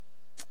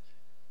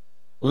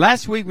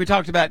Last week we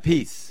talked about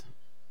peace.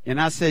 And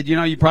I said,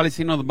 you've probably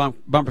seen on the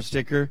bumper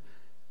sticker,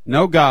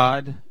 no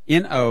God,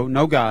 N-O,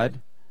 no God,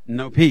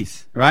 no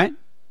peace, right?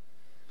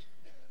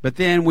 But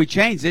then we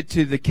changed it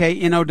to the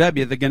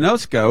K-N-O-W, the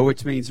gnosko,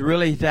 which means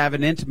really to have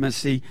an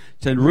intimacy,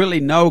 to really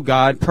know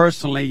God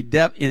personally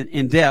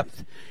in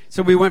depth.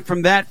 So we went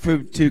from that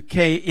to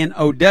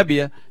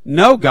K-N-O-W,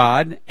 no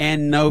God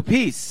and no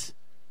peace.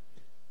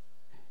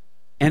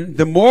 And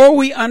the more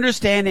we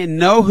understand and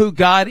know who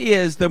God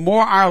is, the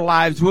more our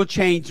lives will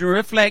change and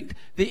reflect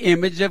the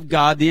image of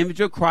God, the image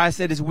of Christ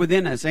that is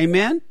within us.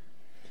 Amen?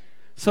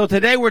 So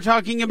today we're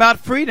talking about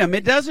freedom.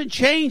 It doesn't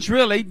change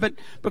really, but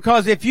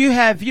because if you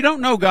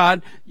don't know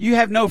God, you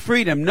have no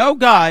freedom. No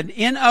God,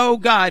 N-O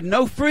God,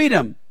 no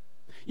freedom.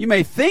 You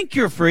may think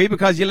you're free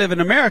because you live in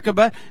America,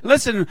 but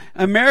listen,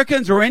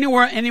 Americans or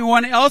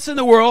anyone else in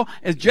the world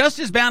is just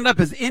as bound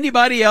up as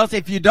anybody else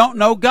if you don't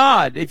know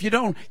God. If you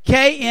don't,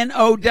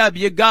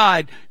 K-N-O-W,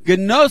 God,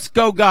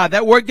 gnosko, God.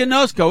 That word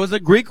gnosko is a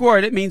Greek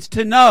word. It means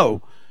to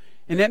know.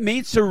 And it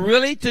means to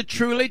really, to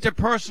truly, to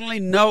personally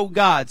know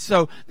God.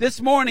 So this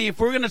morning, if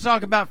we're going to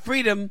talk about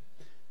freedom,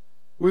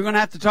 we're going to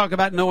have to talk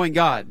about knowing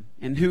God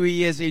and who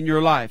He is in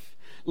your life.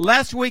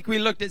 Last week we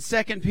looked at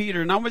 2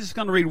 Peter, and I'm just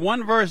going to read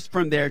one verse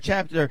from there,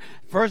 2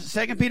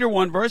 Peter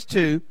 1, verse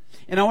 2,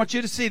 and I want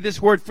you to see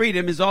this word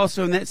freedom is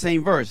also in that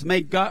same verse.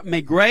 May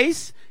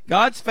grace,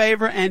 God's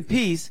favor, and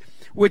peace,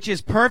 which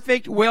is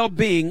perfect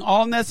well-being,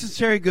 all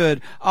necessary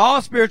good,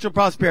 all spiritual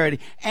prosperity,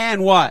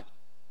 and what?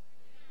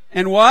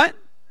 And what?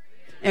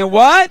 And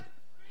what?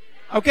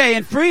 Okay,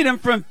 and freedom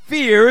from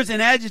fears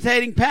and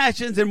agitating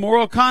passions and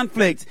moral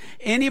conflicts.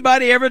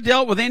 Anybody ever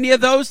dealt with any of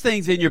those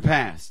things in your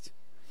past?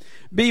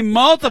 Be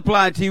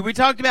multiplied to you. We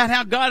talked about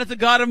how God is the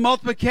God of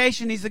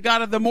multiplication. He's the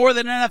God of the more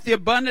than enough, the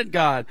abundant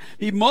God.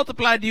 Be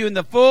multiplied to you in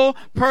the full,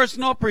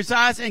 personal,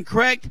 precise, and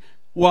correct,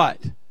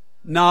 what?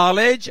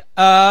 Knowledge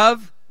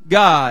of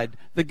God.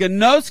 The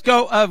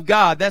gnosko of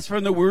God. That's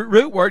from the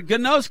root word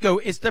gnosko.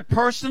 It's the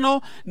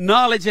personal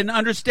knowledge and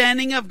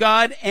understanding of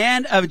God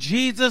and of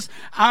Jesus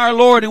our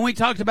Lord. And we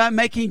talked about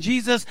making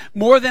Jesus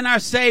more than our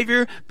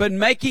Savior, but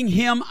making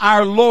Him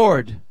our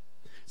Lord.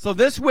 So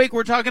this week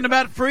we're talking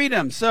about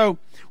freedom. So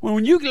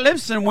when you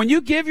listen, when you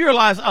give your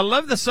lives, I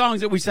love the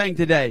songs that we sang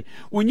today.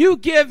 When you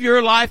give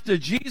your life to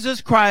Jesus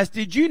Christ,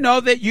 did you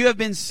know that you have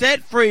been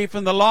set free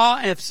from the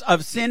law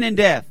of sin and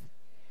death?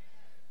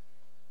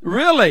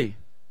 Really?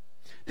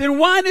 Then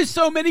why do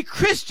so many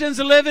Christians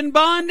live in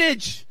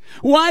bondage?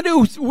 Why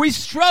do we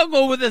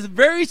struggle with the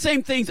very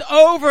same things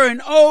over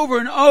and over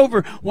and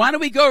over? Why do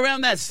we go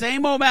around that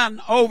same old mountain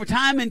over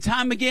time and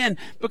time again?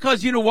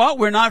 Because you know what?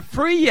 We're not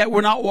free yet. We're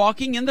not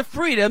walking in the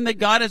freedom that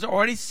God has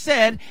already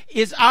said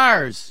is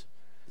ours.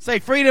 Say,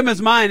 freedom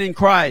is mine in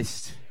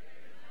Christ.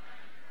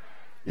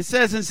 It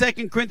says in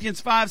 2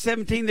 Corinthians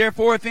 5:17,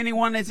 therefore, if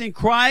anyone is in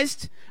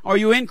Christ, are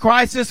you in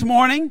Christ this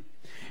morning?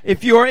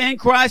 If you are in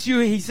Christ,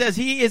 he says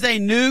He is a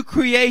new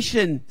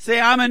creation.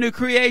 Say, I'm a new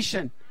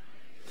creation.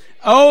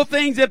 Old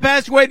things have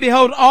passed away.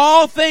 Behold,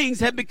 all things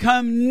have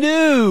become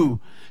new.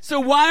 So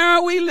why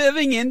are we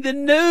living in the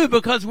new?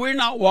 Because we're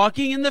not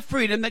walking in the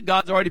freedom that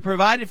God's already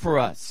provided for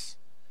us.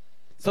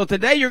 So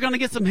today you're going to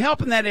get some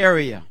help in that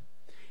area.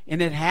 And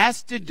it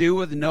has to do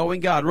with knowing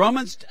God.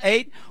 Romans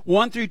 8,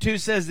 1-2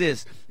 says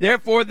this,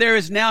 therefore there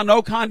is now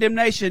no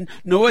condemnation,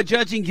 no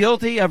judging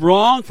guilty of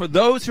wrong for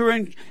those who are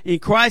in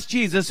Christ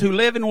Jesus, who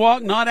live and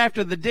walk not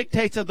after the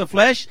dictates of the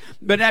flesh,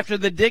 but after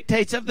the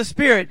dictates of the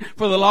Spirit.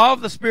 For the law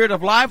of the Spirit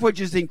of life,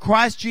 which is in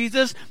Christ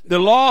Jesus, the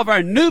law of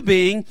our new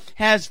being,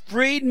 has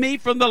freed me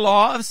from the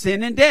law of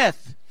sin and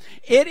death.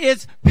 It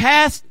is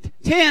past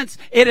tense.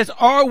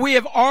 We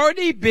have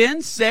already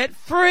been set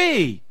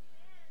free.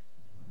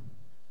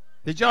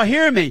 Did y'all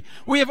hear me?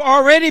 We have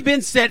already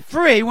been set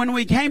free when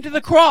we came to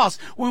the cross,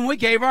 when we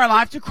gave our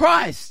life to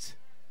Christ.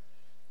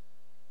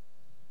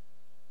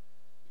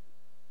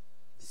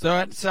 So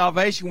at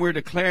salvation, we're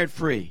declared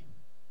free.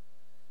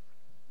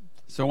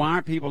 So why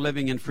aren't people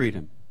living in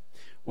freedom?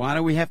 Why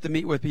do we have to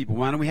meet with people?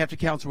 Why do we have to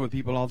counsel with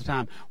people all the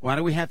time? Why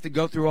do we have to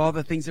go through all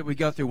the things that we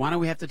go through? Why do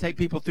we have to take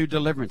people through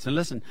deliverance? And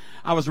listen,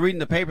 I was reading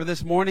the paper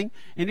this morning.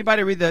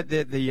 Anybody read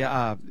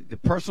the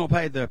personal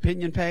page, the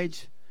opinion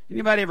page?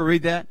 Anybody ever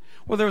read that?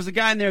 Well, there was a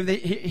guy in there.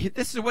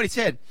 This is what he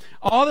said.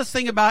 All this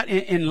thing about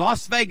in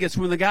Las Vegas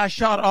when the guy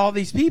shot all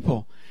these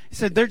people. He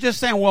said, they're just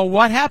saying, well,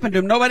 what happened to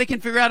him? Nobody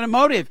can figure out a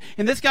motive.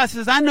 And this guy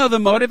says, I know the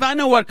motive. I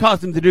know what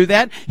caused him to do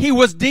that. He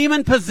was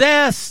demon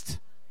possessed.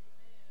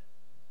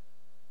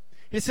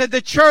 He said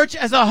the church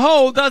as a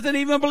whole doesn't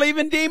even believe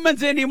in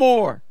demons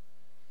anymore.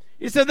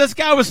 He said this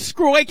guy was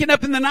waking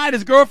up in the night.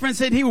 His girlfriend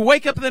said he would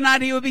wake up in the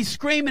night. He would be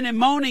screaming and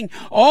moaning.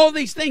 All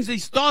these things,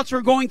 these thoughts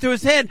were going through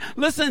his head.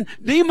 Listen,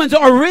 demons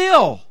are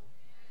real.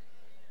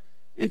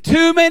 And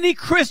too many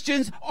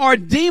Christians are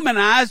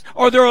demonized,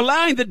 or they're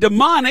allowing the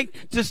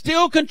demonic to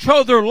still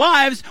control their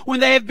lives when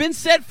they have been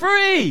set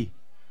free.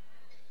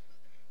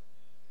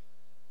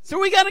 So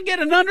we got to get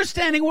an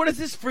understanding. What does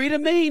this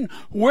freedom mean?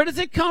 Where does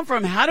it come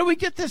from? How do we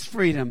get this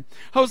freedom?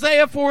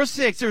 Hosea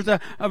 4:6. There's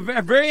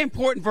a very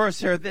important verse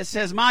here that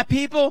says, my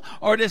people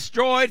are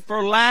destroyed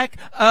for lack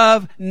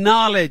of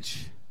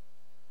knowledge.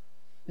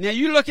 Now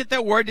you look at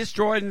that word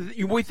destroyed,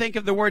 and we think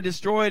of the word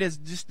destroyed as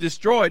just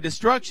destroyed,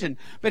 destruction.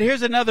 But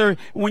here's another,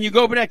 when you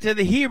go back to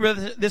the Hebrew,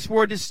 this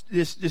word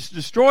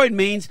destroyed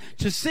means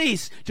to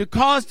cease, to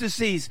cause to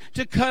cease,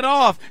 to cut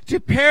off,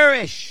 to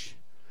perish.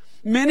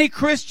 Many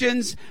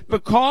Christians,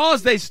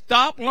 because they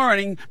stop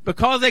learning,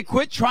 because they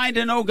quit trying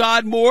to know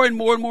God more and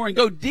more and more and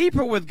go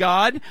deeper with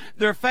God,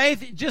 their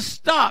faith just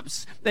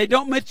stops. They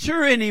don't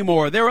mature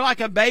anymore. They were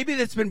like a baby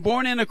that's been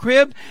born in a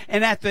crib,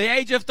 and at the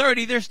age of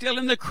 30, they're still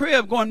in the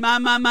crib going,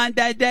 my,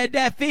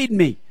 dad, feed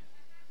me.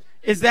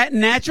 Is that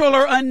natural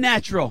or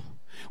unnatural?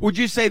 Would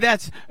you say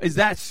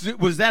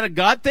was that a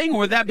God thing, or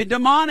would that be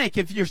demonic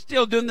if you're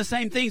still doing the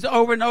same things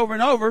over and over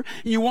and over,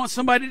 and you want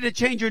somebody to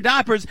change your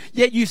diapers,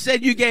 yet you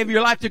said you gave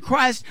your life to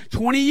Christ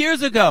 20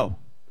 years ago?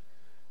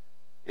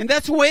 And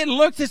that's the way it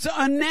looks. It's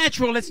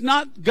unnatural. It's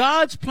not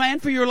God's plan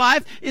for your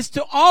life. It's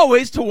to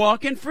always to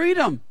walk in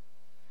freedom.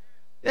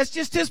 That's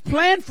just His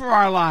plan for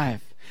our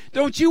life.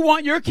 Don't you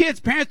want your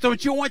kids, parents,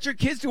 don't you want your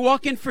kids to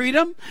walk in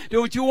freedom?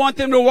 Don't you want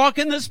them to walk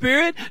in the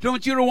Spirit?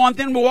 Don't you want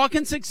them to walk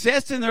in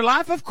success in their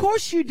life? Of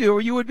course you do,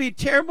 or you would be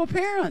terrible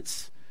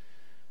parents.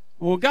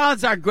 Well,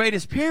 God's our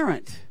greatest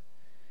parent.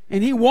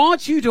 And He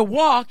wants you to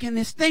walk in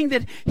this thing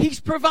that He's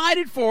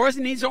provided for us,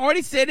 and He's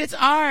already said it's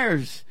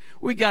ours.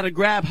 We got to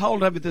grab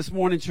hold of it this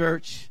morning,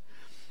 church.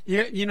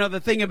 You know, the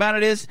thing about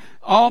it is,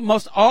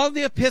 almost all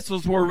the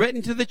epistles were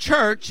written to the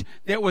church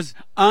that was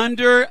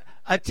under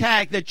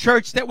attack, the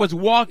church that was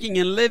walking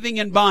and living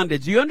in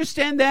bondage. Do you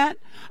understand that?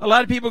 A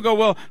lot of people go,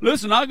 well,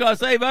 listen, I got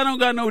saved. I don't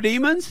got no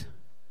demons.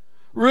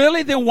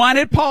 Really? Then why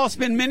did Paul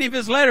spend many of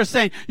his letters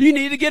saying, you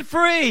need to get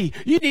free.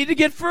 You need to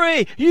get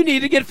free. You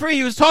need to get free.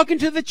 He was talking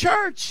to the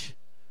church.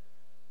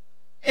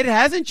 It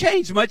hasn't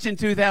changed much in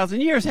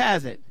 2,000 years,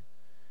 has it?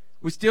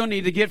 We still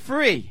need to get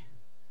free.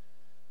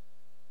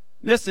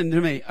 Listen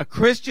to me. A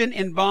Christian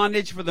in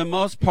bondage for the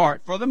most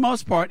part,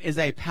 is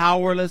a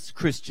powerless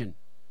Christian.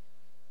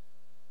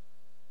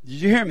 Did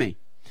you hear me?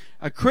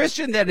 A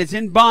Christian that is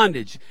in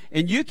bondage,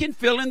 and you can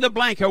fill in the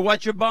blank of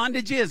what your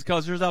bondage is,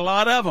 because there's a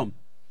lot of them.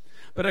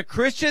 But a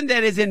Christian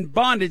that is in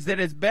bondage, that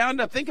is bound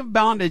up, think of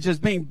bondage as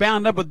being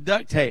bound up with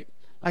duct tape.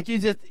 Like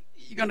you're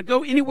going to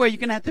go anywhere you're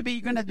going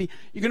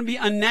to be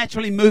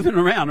unnaturally moving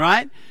around,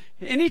 right?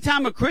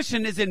 Anytime a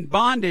Christian is in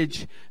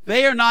bondage,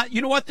 they are not,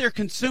 you know what they're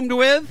consumed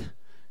with?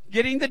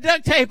 Getting the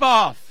duct tape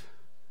off.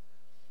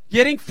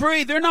 Getting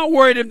free. They're not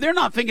worried. They're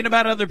not thinking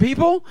about other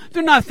people.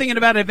 They're not thinking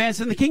about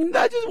advancing the kingdom.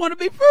 They just want to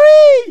be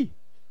free.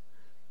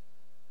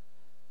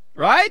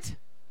 Right?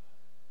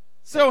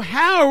 So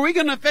how are we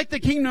going to affect the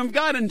kingdom of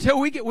God until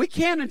we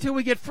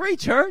get free,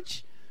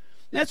 church?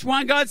 That's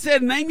why God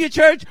said, name your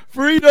church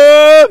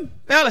Freedom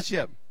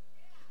Fellowship.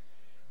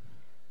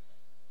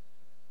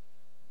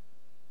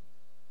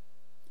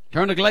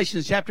 Turn to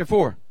Galatians chapter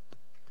 4.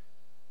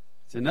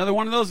 It's another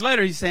one of those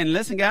letters. He's saying,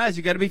 listen, guys,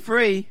 you got to be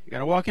free. You got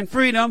to walk in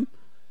freedom.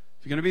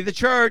 If you're going to be the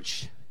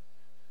church.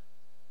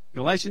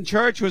 Galatian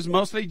church was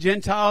mostly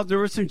Gentiles. There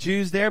were some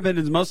Jews there, but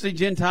it was mostly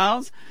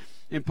Gentiles.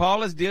 And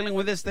Paul is dealing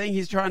with this thing.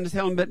 He's trying to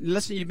tell them, but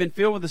listen, you've been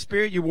filled with the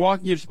Spirit.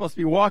 You're supposed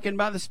to be walking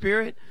by the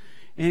Spirit.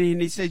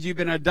 And he said, you've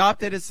been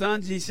adopted as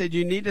sons. He said,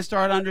 you need to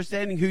start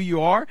understanding who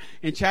you are.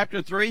 In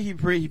chapter 3,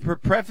 he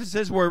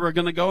prefaces where we're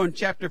going to go in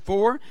chapter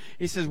 4.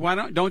 He says,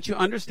 don't you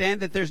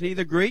understand that there's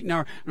neither Greek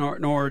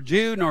nor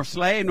Jew, nor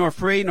slave, nor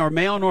free, nor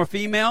male, nor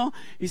female?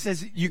 He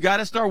says, you got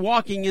to start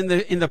walking in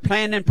the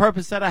plan and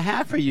purpose that I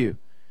have for you.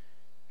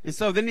 And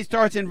so then he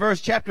starts in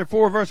chapter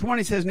 4, verse 1.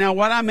 He says, now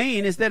what I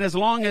mean is that as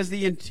long as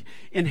the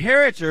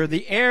inheritor,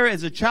 the heir,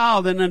 is a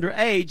child and under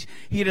age,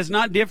 he does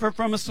not differ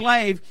from a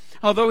slave,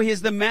 although he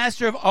is the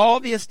master of all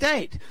the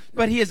estate.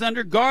 But he is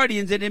under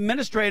guardians and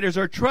administrators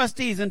or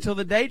trustees until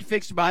the date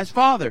fixed by his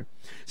father.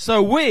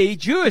 So we,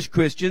 Jewish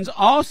Christians,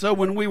 also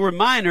when we were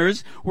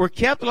minors, were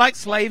kept like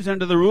slaves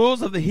under the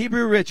rules of the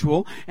Hebrew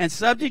ritual and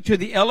subject to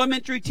the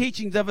elementary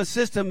teachings of a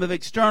system of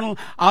external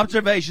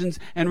observations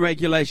and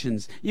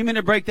regulations. You mean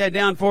to break that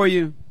down for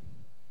you?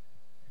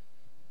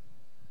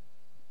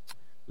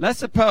 Let's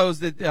suppose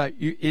that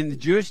in the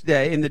Jewish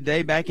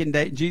day, back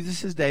in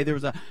Jesus' day, there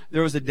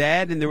was a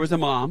dad and there was a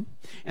mom,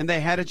 and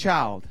they had a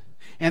child,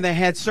 and they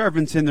had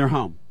servants in their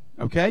home.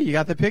 Okay, you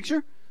got the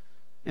picture?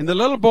 And the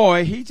little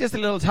boy, he's just a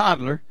little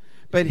toddler,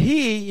 but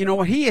he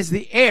is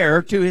the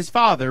heir to his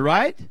father,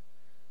 right?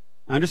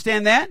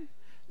 Understand that?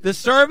 The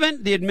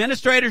servant, the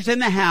administrators in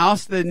the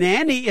house, the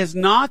nanny is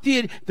not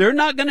they're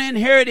not going to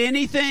inherit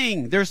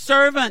anything. They're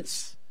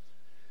servants.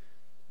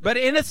 But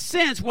in a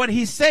sense, what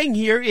he's saying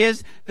here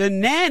is the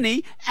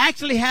nanny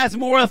actually has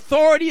more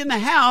authority in the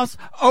house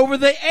over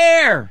the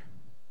heir.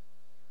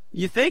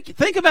 You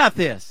think about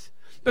this.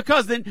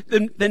 Because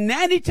the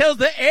nanny tells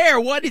the heir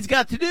what he's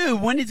got to do,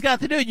 when he's got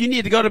to do it. You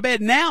need to go to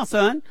bed now,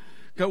 son.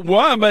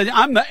 Why? But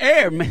I'm the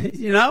heir,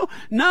 you know.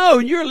 No,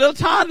 you're a little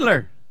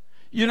toddler.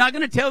 You're not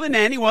going to tell the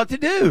nanny what to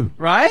do,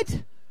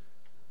 right?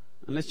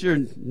 Unless you're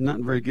not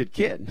a very good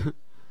kid.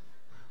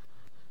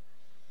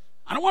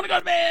 I don't want to go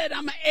to bed.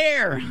 I'm an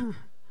heir.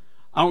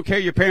 I don't care.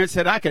 Your parents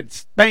said I could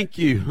spank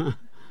you.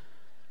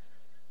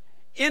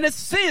 In a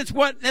sense,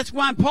 that's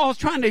why Paul's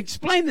trying to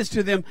explain this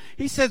to them.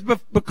 He says,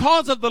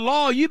 because of the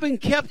law, you've been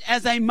kept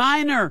as a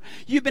minor.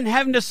 You've been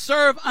having to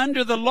serve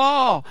under the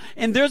law.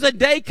 And there's a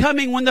day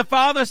coming when the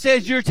Father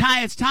says,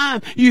 it's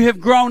time. You have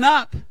grown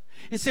up.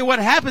 And see what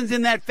happens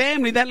in that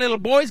family, that little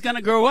boy's going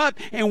to grow up,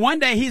 and one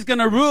day he's going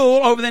to rule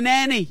over the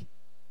nanny.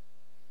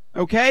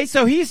 Okay,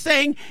 so he's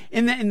saying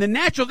in the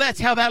natural, that's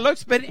how that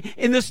looks. But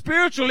in the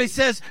spiritual, he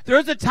says,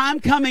 there's a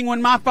time coming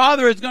when my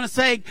Father is going to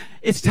say,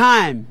 it's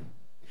time.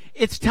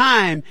 It's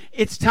time.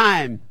 It's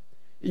time.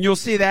 And you'll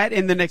see that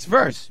in the next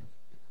verse.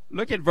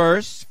 Look at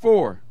verse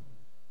 4.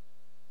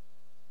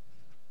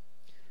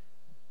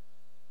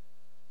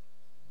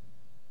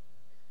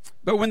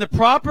 But when the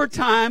proper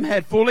time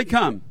had fully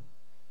come,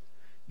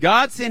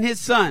 God sent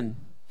his Son,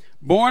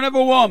 born of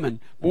a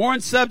woman,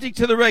 born subject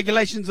to the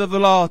regulations of the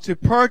law, to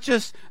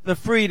purchase the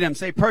freedom.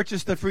 Say,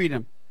 purchase the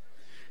freedom.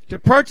 To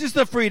purchase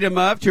the freedom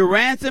of, to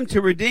ransom,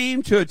 to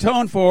redeem, to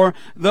atone for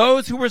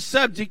those who were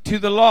subject to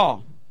the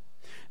law,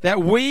 that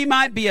we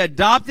might be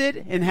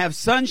adopted and have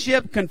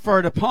sonship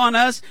conferred upon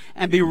us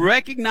and be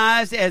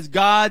recognized as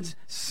God's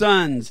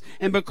sons.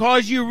 And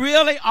because you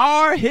really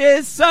are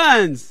his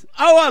sons.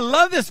 Oh, I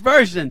love this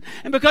version.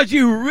 And because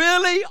you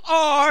really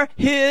are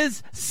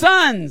his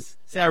sons.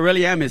 Say, I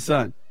really am his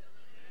son.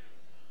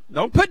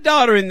 Don't put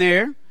daughter in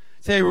there.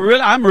 Say,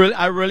 I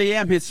really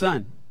am his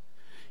son.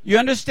 You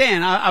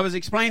understand? I was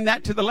explaining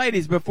that to the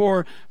ladies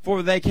before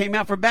they came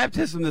out for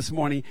baptism this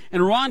morning.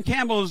 And Ron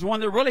Campbell is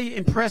one that really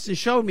impressed and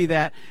showed me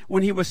that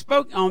when he was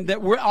spoke on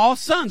that we're all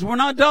sons. We're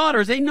not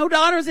daughters. Ain't no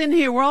daughters in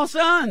here. We're all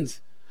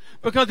sons.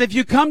 Because if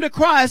you come to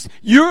Christ,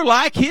 you're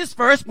like his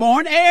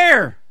firstborn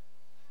heir.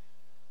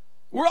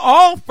 We're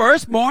all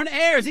firstborn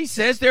heirs. He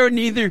says there are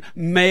neither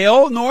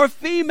male nor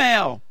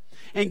female.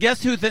 And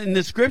guess who in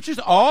the scriptures,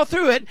 all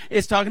through it,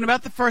 is talking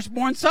about the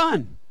firstborn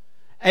son.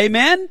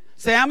 Amen?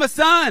 Say, I'm a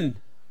son.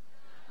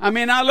 I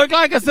mean, I look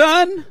like a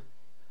son.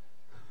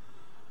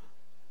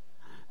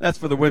 That's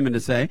for the women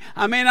to say.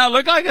 I mean, I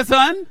look like a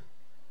son,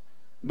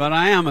 but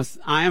I am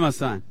a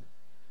son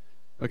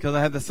because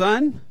I have the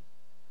Son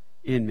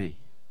in me.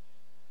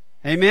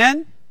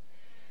 Amen?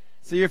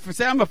 So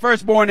say I'm a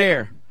firstborn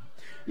heir.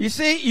 You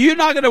see, you're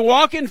not going to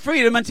walk in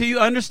freedom until you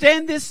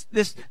understand this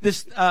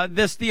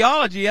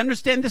theology,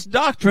 understand this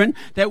doctrine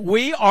that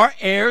we are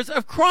heirs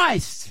of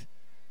Christ.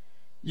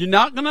 You're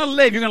not going to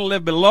live. You're going to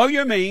live below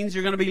your means.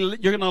 You're going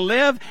to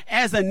live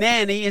as a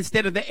nanny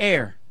instead of the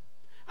heir.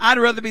 I'd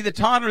rather be the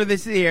toddler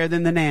that's the heir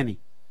than the nanny.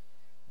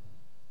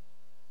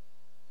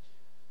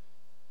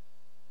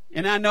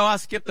 And I know I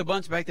skipped a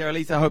bunch back there. At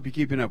least I hope you're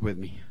keeping up with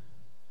me.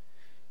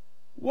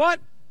 What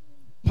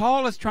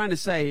Paul is trying to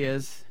say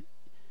is,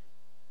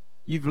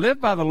 you've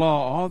lived by the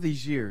law all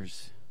these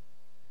years.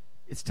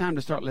 It's time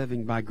to start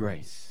living by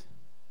grace.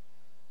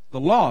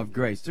 The law of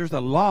grace. There's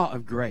the law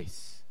of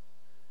grace.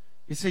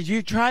 He says,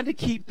 you tried to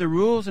keep the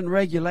rules and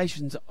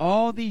regulations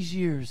all these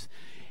years,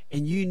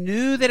 and you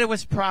knew that it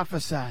was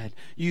prophesied.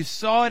 You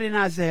saw it in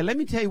Isaiah. Let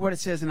me tell you what it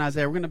says in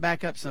Isaiah. We're going to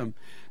back up some.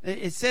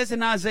 It says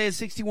in Isaiah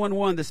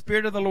 61:1, the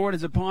Spirit of the Lord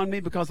is upon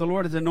me because the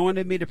Lord has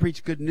anointed me to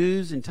preach good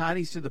news and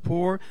tidings to the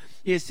poor.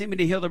 He has sent me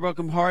to heal the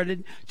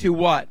brokenhearted. To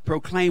what?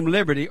 Proclaim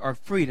liberty or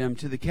freedom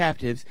to the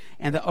captives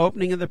and the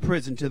opening of the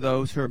prison to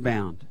those who are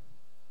bound.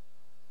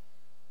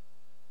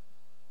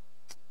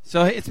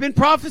 So it's been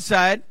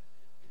prophesied.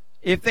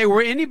 If they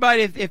were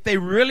anybody, if they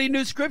really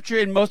knew Scripture,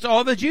 and most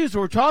all the Jews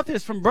were taught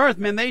this from birth,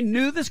 man, they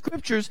knew the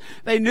Scriptures.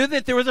 They knew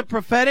that there was a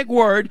prophetic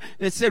word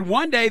that said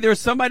one day there's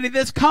somebody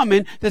that's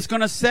coming that's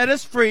going to set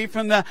us free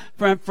from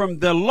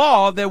the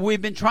law that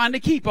we've been trying to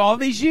keep all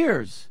these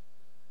years.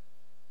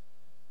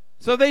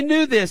 So they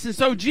knew this. And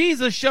so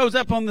Jesus shows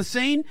up on the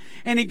scene,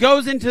 and he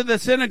goes into the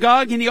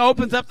synagogue, and he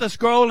opens up the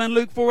scroll in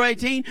Luke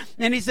 4:18,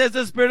 and he says,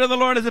 the Spirit of the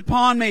Lord is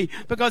upon me,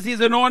 because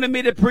he's anointed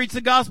me to preach the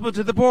gospel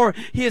to the poor.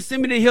 He has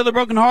sent me to heal the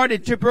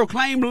brokenhearted, to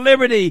proclaim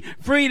liberty,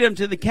 freedom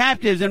to the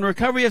captives, and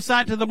recovery of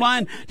sight to the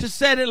blind, to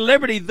set at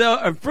liberty,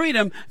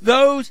 freedom,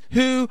 those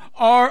who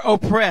are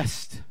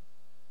oppressed.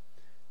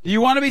 Do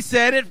you want to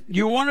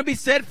be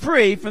set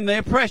free from the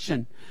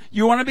oppression?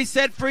 You want to be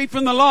set free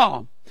from the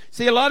law?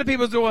 See, a lot of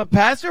people say, well,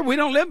 Pastor, we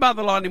don't live by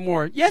the law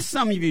anymore. Yes,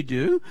 some of you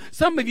do.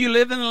 Some of you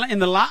live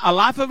in a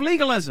life of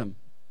legalism.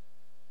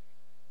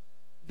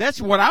 That's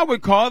what I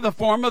would call the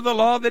form of the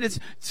law that is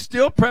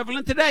still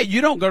prevalent today. You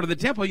don't go to the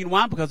temple. You know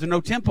why? Because there's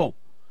no temple.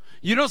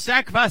 You don't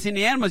sacrifice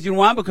any animals. You know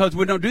why? Because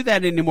we don't do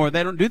that anymore.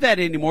 They don't do that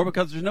anymore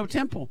because there's no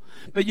temple.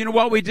 But you know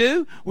what we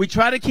do? We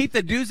try to keep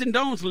the do's and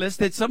don'ts list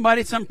that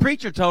some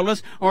preacher told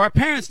us, or our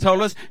parents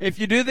told us, if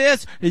you do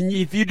this, and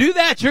if you do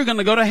that, you're going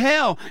to go to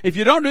hell. If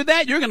you don't do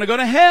that, you're going to go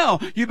to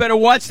hell. You better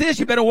watch this.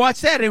 You better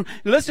watch that. And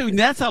listen,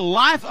 that's a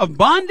life of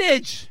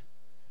bondage.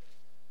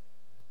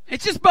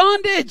 It's just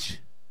bondage.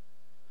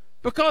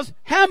 Because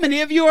how many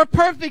of you are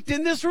perfect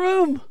in this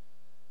room?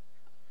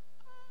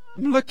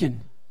 I'm looking.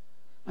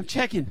 I'm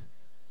checking.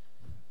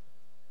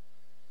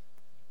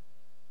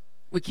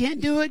 We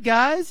can't do it,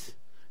 guys.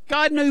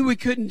 God knew we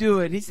couldn't do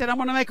it. He said, I'm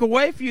going to make a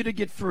way for you to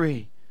get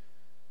free.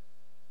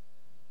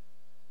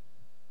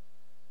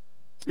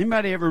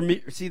 Anybody ever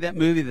see that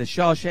movie, The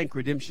Shawshank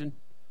Redemption?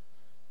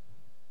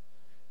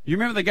 You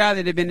remember the guy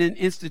that had been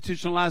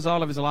institutionalized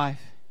all of his life?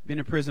 Been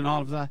in prison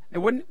all of his life?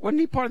 And wasn't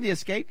he part of the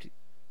escape?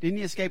 Didn't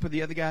he escape with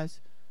the other guys?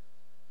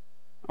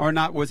 Or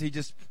not? Was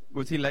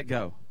he let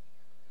go?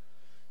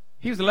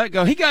 He was let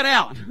go. He got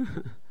out.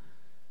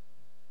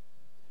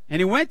 And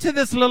he went to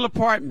this little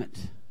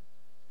apartment.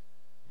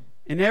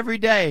 And every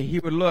day he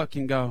would look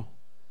and go,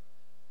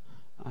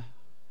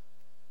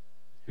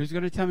 who's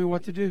going to tell me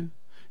what to do?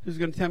 Who's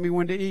going to tell me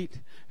when to eat?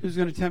 Who's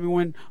going to tell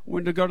me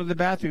when to go to the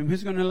bathroom?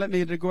 Who's going to let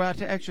me to go out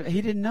to extra?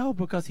 He didn't know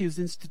because he was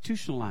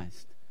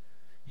institutionalized.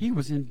 He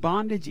was in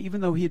bondage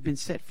even though he had been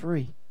set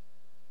free.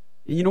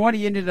 And you know what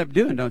he ended up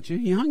doing, don't you?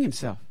 He hung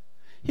himself.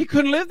 He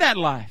couldn't live that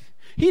life.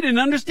 He didn't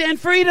understand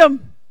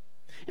freedom.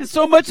 And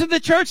so much of the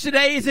church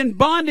today is in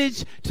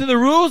bondage to the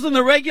rules and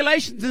the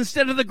regulations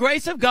instead of the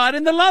grace of God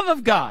and the love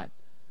of God.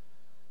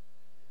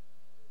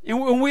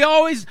 And we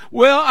always,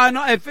 I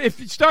know if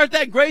you start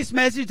that grace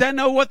message, I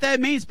know what that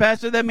means,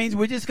 Pastor. That means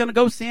we're just going to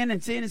go sin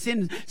and sin and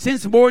sin, sin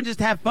some more and just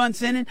have fun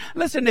sinning.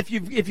 Listen, if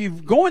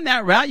you've going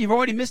that route, you've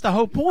already missed the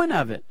whole point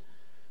of it.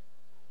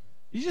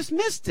 You just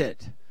missed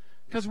it.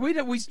 Because we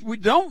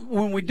don't,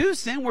 when we do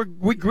sin,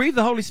 we grieve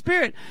the Holy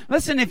Spirit.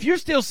 Listen, if you're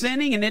still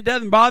sinning and it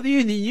doesn't bother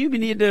you, then you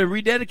need to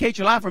rededicate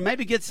your life or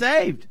maybe get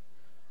saved.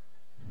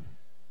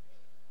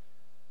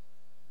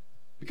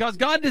 Because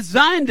God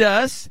designed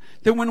us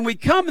that when we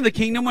come in the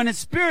kingdom, when His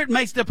Spirit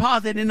makes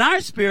deposit in our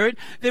spirit,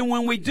 then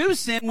when we do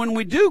sin, when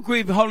we do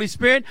grieve the Holy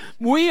Spirit,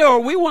 we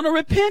want to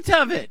repent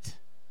of it.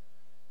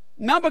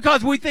 Not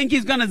because we think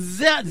He's going to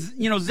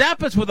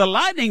zap us with a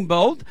lightning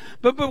bolt,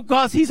 but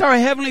because He's our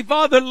Heavenly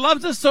Father that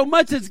loves us so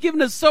much, has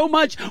given us so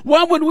much.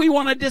 Why would we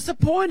want to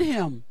disappoint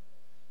Him?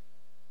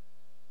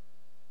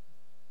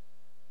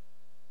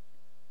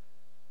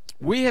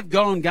 We have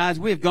gone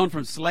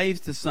from slaves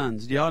to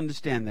sons. Do y'all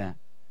understand that?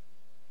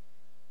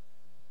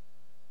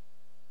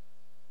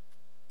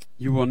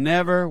 You will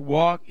never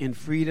walk in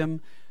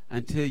freedom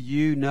until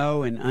you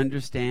know and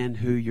understand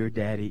who your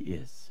daddy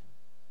is.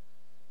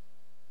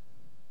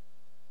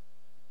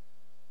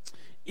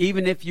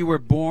 Even if you were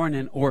born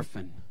an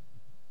orphan.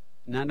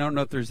 And I don't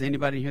know if there's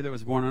anybody here that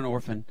was born an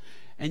orphan.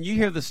 And you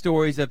hear the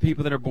stories of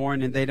people that are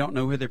born and they don't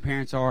know who their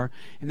parents are.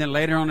 And then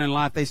later on in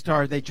life, they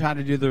try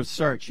to do their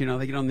search.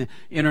 They get on the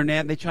internet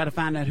and they try to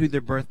find out who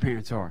their birth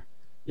parents are.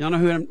 Y'all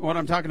know what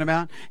I'm talking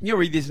about? And you'll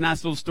read these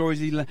nice little stories,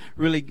 these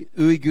really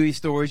ooey-gooey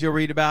stories. You'll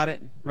read about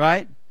it,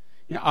 right?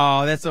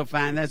 Oh, that's so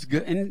fine. That's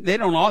good. And they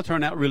don't all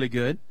turn out really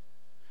good.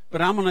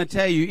 But I'm going to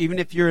tell you, even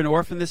if you're an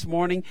orphan this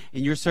morning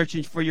and you're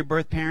searching for your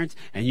birth parents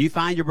and you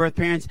find your birth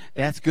parents,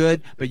 that's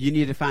good. But you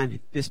need to find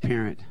this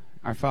parent,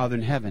 our Father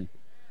in heaven.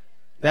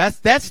 He's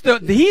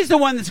the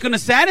one that's going to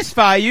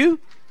satisfy you.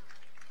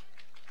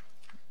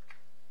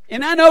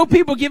 And I know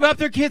people give up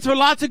their kids for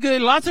lots of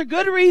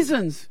good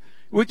reasons.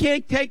 We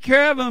can't take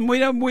care of them. We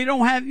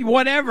don't have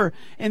whatever.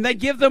 And they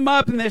give them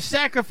up and they're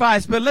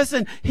sacrificed. But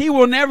listen, He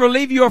will never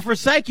leave you or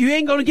forsake you. He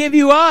ain't going to give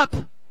you up.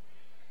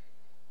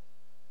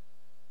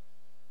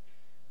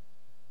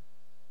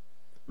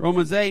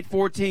 Romans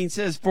 8:14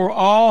 says, for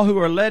all who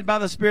are led by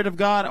the Spirit of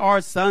God are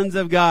sons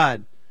of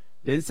God.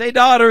 Didn't say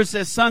daughters, it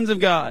says sons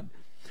of God.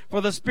 For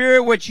the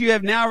Spirit which you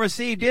have now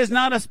received is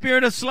not a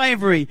spirit of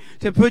slavery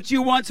to put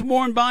you once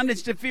more in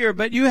bondage to fear,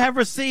 but you have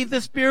received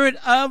the Spirit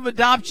of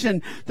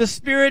adoption, the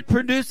Spirit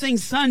producing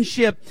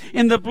sonship,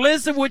 in the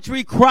bliss of which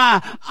we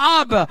cry,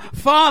 Abba,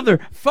 Father,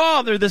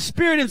 Father. The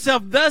Spirit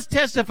Himself thus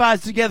testifies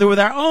together with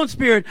our own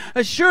spirit,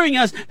 assuring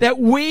us that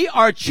we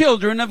are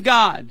children of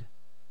God.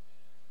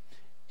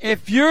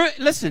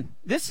 Listen,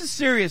 this is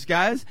serious,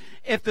 guys.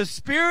 If the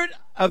Spirit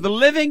of the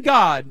living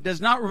God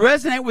does not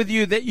resonate with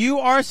you that you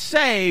are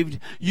saved,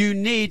 you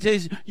need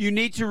to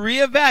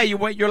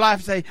reevaluate your life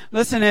and say,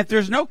 listen, if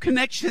there's no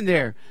connection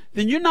there,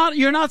 then you're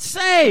not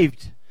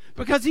saved.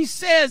 Because He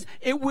says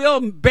it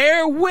will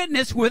bear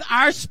witness with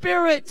our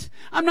spirit.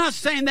 I'm not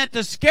saying that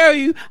to scare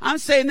you. I'm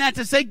saying that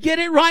to say, get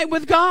it right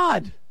with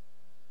God.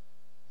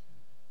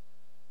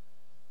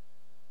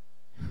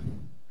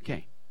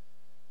 Okay.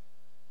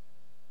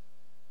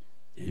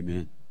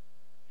 Amen.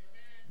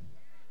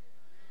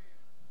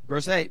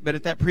 Verse 8, but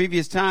at that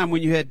previous time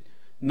when you had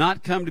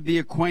not come to be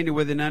acquainted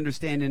with and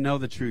understand and know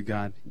the true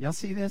God. Y'all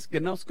see this?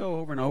 Let's go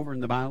over and over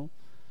in the Bible.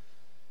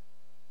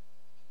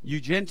 You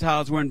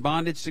Gentiles were in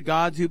bondage to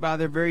gods who by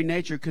their very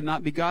nature could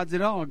not be gods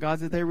at all.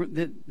 Gods that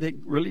they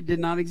really did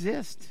not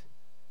exist.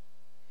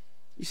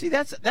 You see,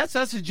 that's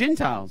us as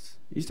Gentiles.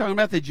 He's talking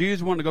about the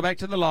Jews wanting to go back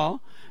to the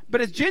law.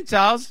 But as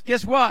Gentiles,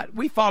 guess what?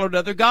 We followed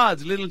other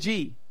gods, little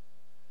g.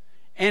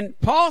 And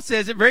Paul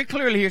says it very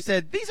clearly here,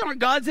 said, these aren't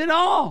gods at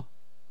all.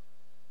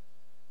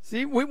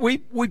 See, we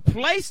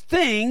place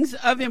things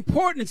of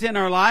importance in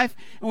our life,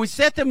 and we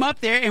set them up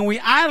there, and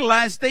we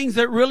idolize things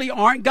that really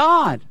aren't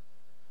God.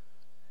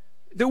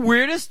 the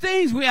weirdest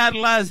things. We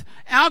idolize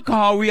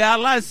alcohol. We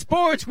idolize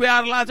sports. We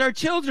idolize our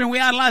children. We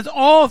idolize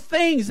all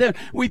things that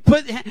we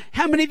put.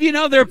 How many of you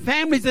know there are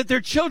families that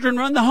their children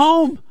run the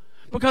home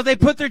because they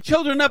put their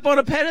children up on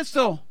a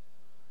pedestal?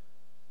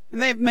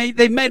 And they've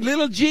made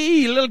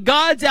little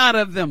gods out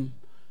of them.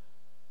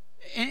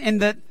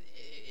 And that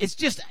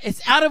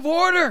it's out of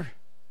order.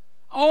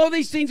 All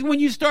these things, when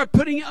you start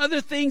putting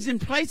other things in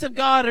place of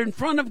God or in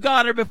front of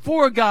God or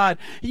before God,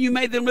 you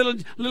made them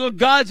little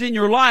gods in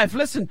your life.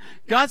 Listen,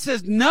 God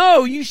says,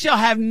 no, you shall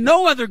have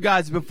no other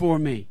gods before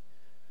me.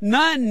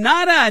 None,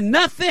 nada,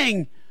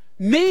 nothing.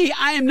 Me,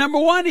 I am number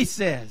one, he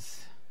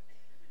says.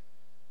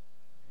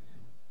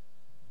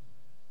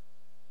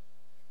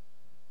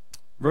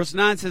 Verse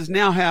 9 says,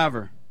 now,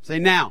 however, say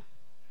now.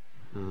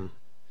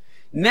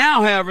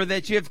 Now, however,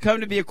 that you have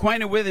come to be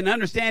acquainted with and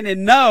understand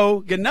and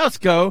know,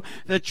 gnosko,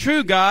 the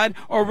true God,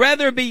 or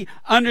rather be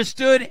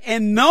understood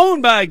and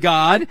known by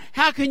God,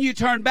 how can you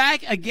turn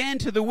back again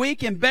to the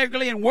weak and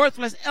beggarly and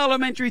worthless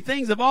elementary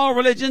things of all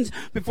religions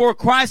before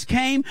Christ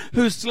came,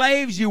 whose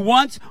slaves you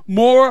once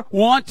more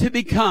want to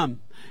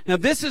become? Now,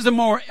 this is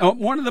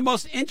one of the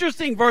most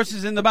interesting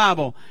verses in the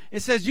Bible.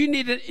 It says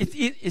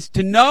it's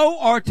to know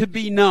or to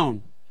be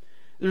known.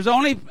 There's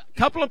only a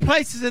couple of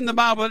places in the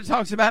Bible that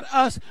talks about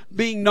us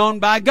being known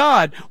by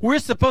God. We're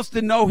supposed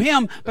to know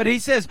him, but he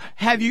says,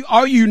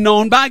 are you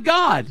known by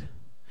God?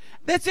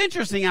 That's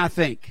interesting, I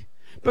think.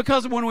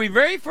 Because when we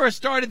very first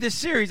started this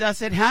series, I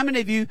said, how many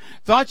of you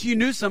thought you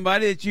knew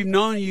somebody that you've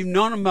known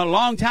them a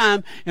long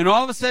time, and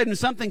all of a sudden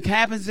something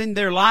happens in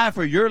their life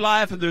or your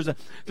life, or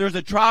there's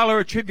a trial or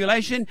a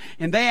tribulation,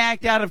 and they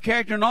act out of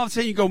character, and all of a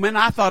sudden you go, man,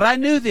 I thought I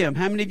knew them.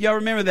 How many of y'all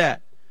remember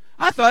that?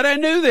 I thought I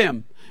knew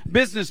them.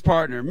 Business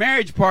partner,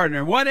 marriage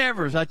partner,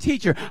 whatever, a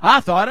teacher. I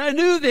thought I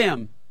knew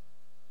them.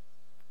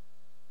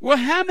 Well,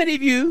 how many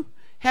of you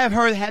have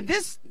had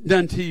this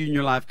done to you in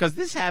your life? Because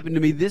this happened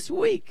to me this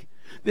week.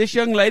 This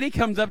young lady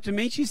comes up to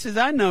me. She says,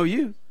 I know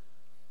you.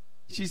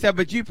 She said,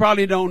 but you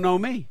probably don't know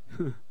me.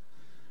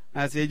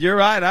 I said, you're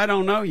right. I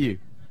don't know you.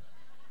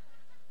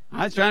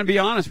 I was trying to be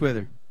honest with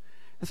her.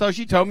 And so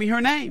she told me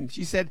her name.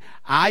 She said,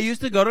 I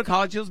used to go to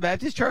College Hills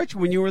Baptist Church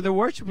when you were the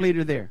worship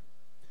leader there.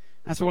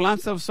 I said, well, I'm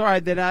so sorry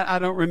that I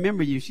don't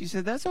remember you. She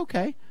said, that's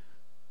okay.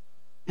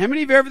 How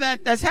many of you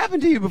that's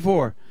happened to you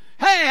before?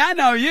 Hey, I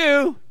know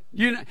you.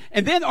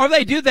 And then, or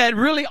they do that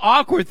really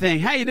awkward thing.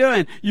 How you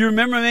doing? You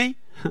remember me?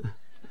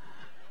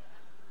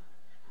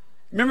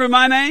 Remember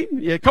my name?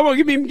 Yeah, come on,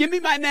 give me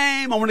my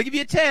name. I want to give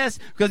you a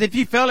test. Because if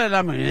you fail it,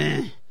 I'm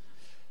like,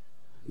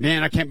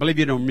 man, I can't believe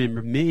you don't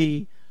remember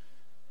me.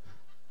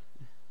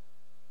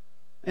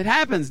 It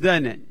happens,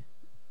 doesn't it?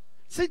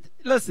 See,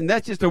 listen,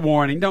 that's just a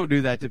warning. Don't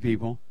do that to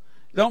people.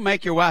 Don't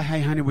make your wife, hey,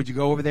 honey, would you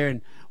go over there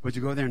and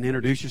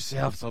introduce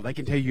yourself so they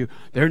can tell you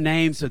their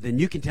name so then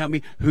you can tell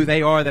me who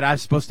they are that I'm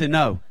supposed to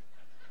know?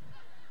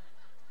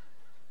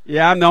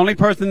 Yeah, I'm the only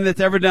person that's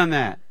ever done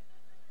that.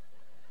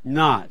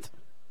 Not.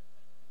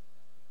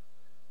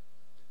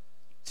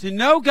 To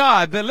know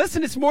God. But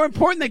listen, it's more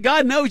important that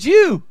God knows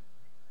you.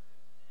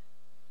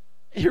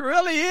 It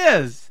really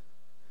is.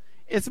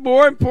 It's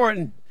more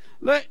important.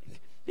 Look,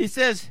 he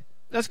says,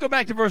 let's go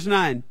back to verse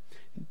 9.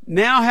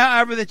 Now,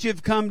 however, that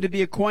you've come to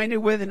be acquainted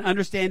with and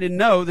understand and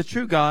know the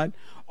true God,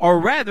 or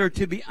rather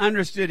to be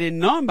understood and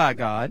known by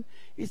God.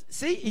 He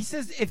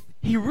says, if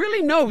he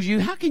really knows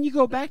you, how can you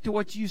go back to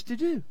what you used to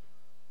do?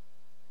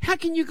 How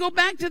can you go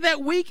back to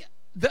that weak,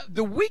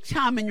 the weak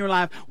time in your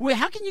life?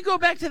 How can you go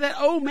back to that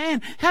old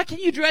man? How can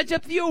you dredge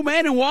up the old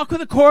man and walk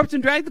with a corpse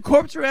and drag the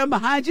corpse around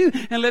behind you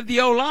and live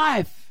the old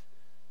life?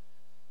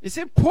 It's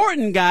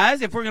important,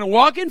 guys, if we're going to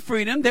walk in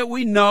freedom, that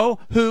we know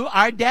who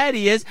our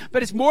daddy is,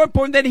 but it's more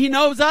important that he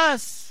knows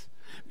us.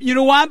 You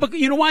know why?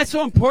 You know why it's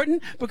so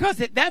important? Because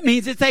that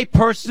means it's a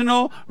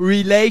personal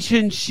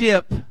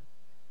relationship.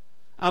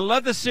 I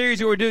love the series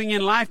that we're doing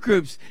in life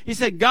groups. He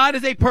said, God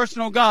is a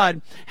personal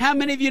God. How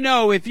many of you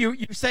know if you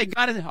say,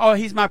 God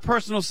is, he's my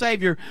personal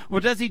Savior.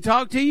 Well, does he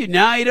talk to you?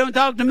 No, he don't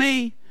talk to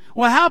me.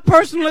 Well, how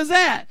personal is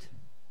that?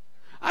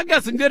 I've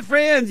got some good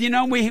friends,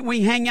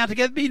 we hang out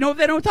together, but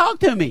they don't talk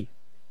to me.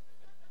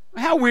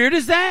 How weird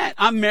is that?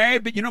 I'm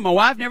married, but my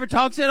wife never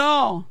talks at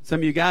all. Some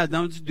of you guys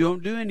don't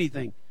do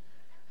anything.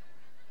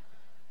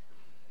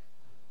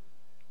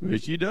 Well,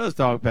 she does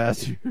talk,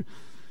 Pastor.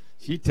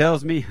 She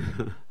tells me.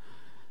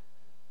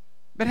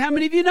 But how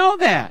many of you know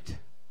that?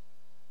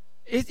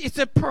 It's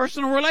a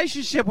personal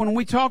relationship. When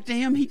we talk to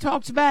him, he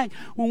talks back.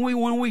 When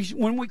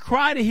we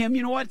cry to him,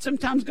 you know what?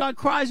 Sometimes God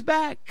cries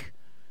back.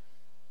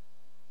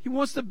 He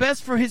wants the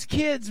best for his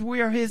kids. We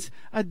are his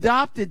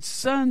adopted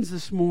sons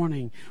this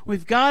morning.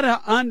 We've got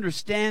to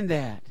understand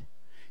that.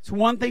 It's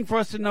one thing for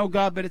us to know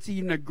God, but it's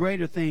even a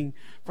greater thing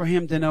for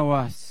him to know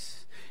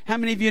us. How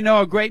many of you know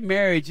a great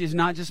marriage is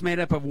not just made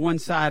up of one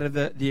side of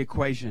the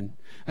equation?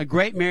 A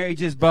great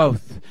marriage is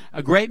both.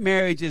 A great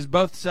marriage is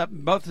both.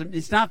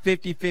 It's not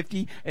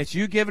 50-50. It's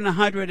you giving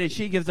 100 and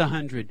she gives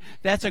 100.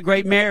 That's a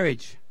great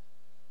marriage.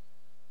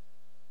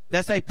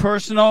 That's a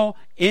personal,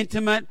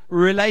 intimate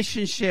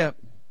relationship.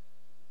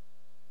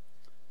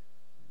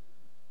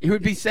 It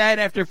would be sad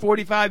after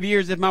 45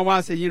 years if my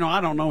wife said,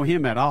 I don't know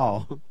him at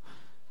all.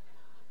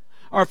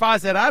 Or if I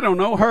said, I don't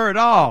know her at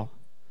all.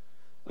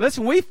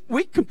 Listen,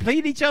 we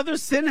complete each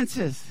other's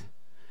sentences.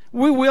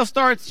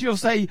 She'll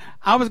say,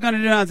 I was going to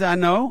do it. I'll say, I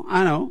know.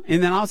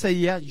 And then I'll say,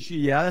 yeah,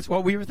 that's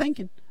what we were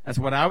thinking. That's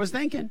what I was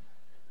thinking.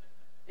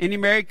 Any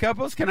married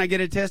couples, can I get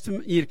a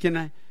testimony? You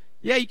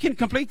can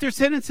complete their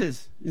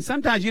sentences. And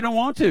sometimes you don't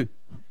want to.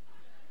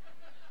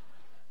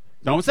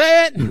 Don't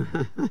say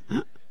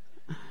it.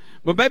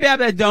 But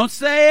baby, don't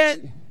say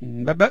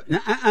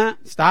it.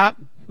 Stop.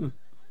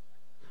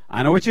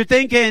 I know what you're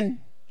thinking.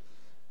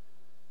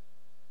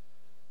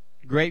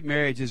 Great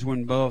marriage is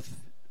when both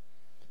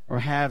or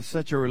have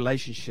such a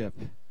relationship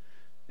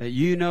that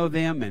you know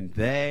them and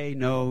they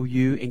know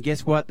you. And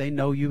guess what? They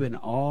know you in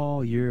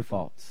all your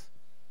faults.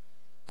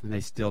 And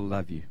they still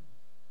love you.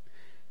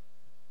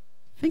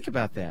 Think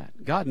about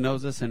that. God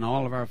knows us in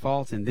all of our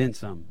faults and then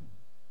some.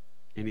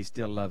 And He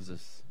still loves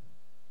us.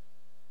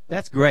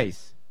 That's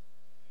grace.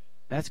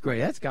 That's great.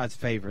 That's God's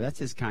favor. That's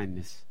His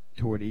kindness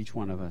toward each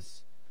one of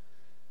us.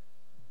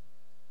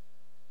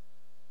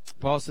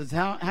 Paul says,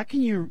 how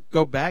can you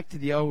go back to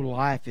the old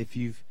life if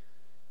you've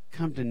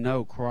come to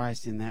know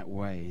Christ in that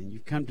way and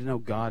you've come to know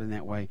God in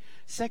that way?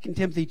 2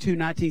 Timothy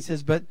 2:19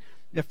 says, but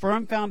the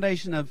firm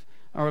foundation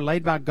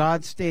laid by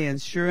God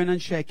stands, sure and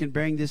unshaken,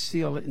 bearing this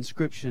seal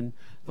inscription,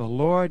 the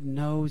Lord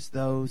knows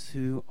those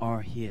who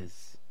are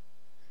His.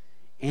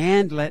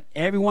 And let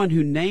everyone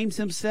who names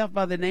himself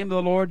by the name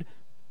of the Lord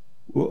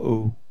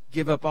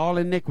give up all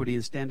iniquity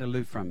and stand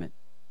aloof from it.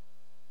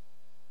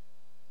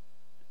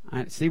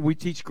 See, we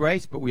teach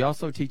grace, but we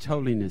also teach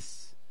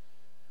holiness.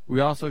 We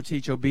also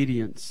teach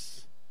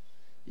obedience.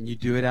 And you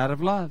do it out of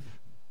love.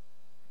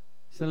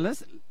 So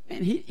listen,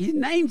 man, He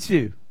named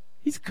you.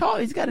 He's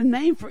got a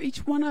name for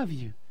each one of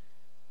you.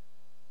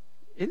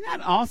 Isn't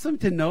that awesome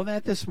to know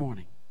that this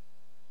morning?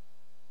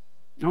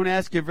 I want to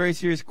ask you a very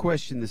serious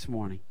question this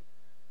morning.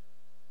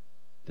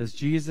 Does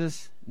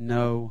Jesus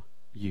know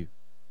you?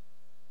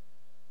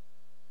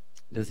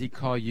 Does He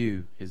call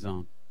you His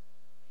own?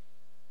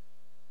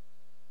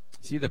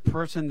 See, the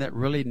person that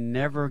really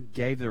never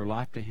gave their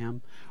life to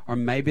Him, or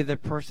maybe the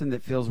person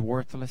that feels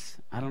worthless,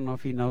 I don't know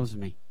if He knows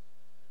me.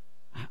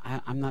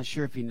 I'm not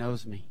sure if He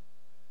knows me.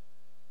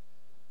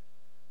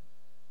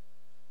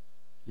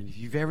 And if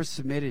you've ever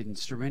submitted and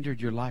surrendered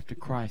your life to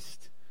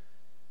Christ,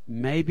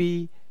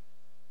 maybe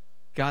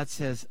God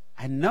says,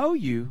 I know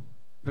you,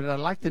 but I'd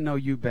like to know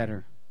you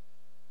better.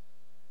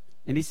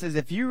 And He says,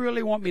 if you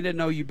really want me to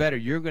know you better,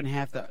 you're going to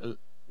have to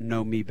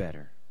know me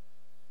better.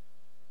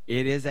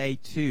 It is a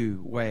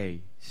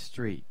two-way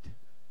street.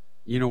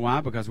 You know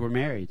why? Because we're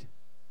married.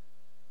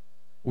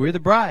 We're the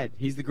bride.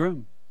 He's the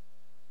groom.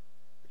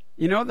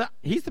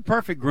 He's the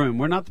perfect groom.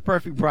 We're not the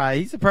perfect bride.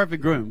 He's the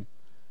perfect groom.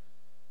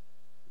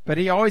 But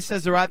He always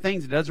says the right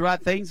things, does the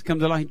right things,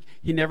 comes along.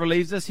 He never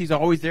leaves us. He's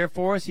always there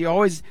for us. He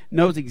always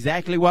knows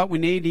exactly what we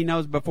need. He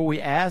knows before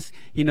we ask.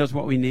 He knows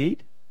what we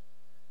need.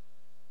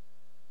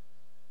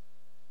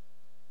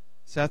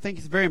 So I think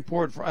it's very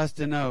important for us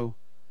to know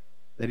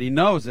that He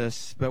knows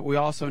us, but we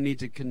also need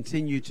to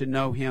continue to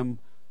know Him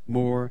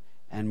more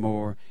and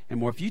more and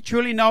more. If you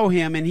truly know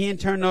Him and He in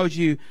turn knows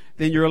you,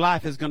 then your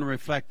life is going to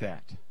reflect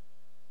that.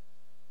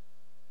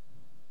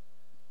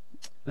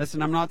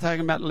 Listen, I'm not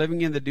talking about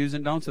living in the do's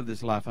and don'ts of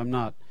this life. I'm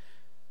not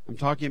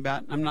talking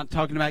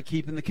about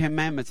keeping the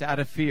commandments out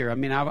of fear. I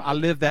mean, I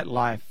lived that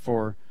life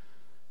for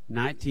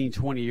 19,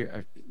 20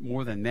 years,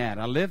 more than that.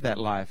 I lived that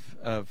life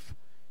of,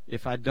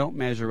 if I don't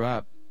measure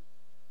up,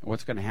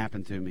 what's going to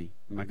happen to me?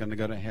 Am I going to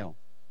go to hell?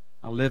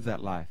 I live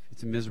that life.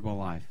 It's a miserable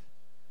life.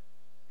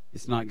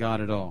 It's not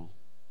God at all.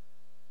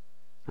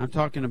 I'm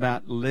talking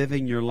about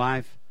living your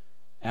life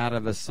out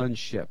of a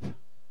sonship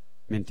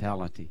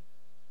mentality.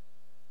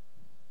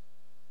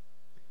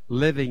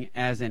 Living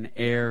as an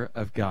heir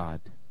of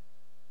God.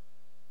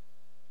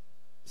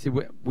 See,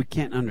 we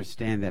can't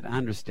understand that. I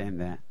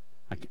understand that.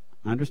 I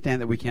understand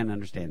that we can't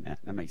understand that.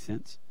 That makes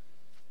sense.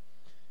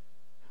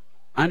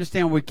 I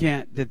understand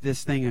that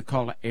this thing is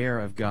called an heir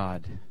of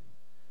God.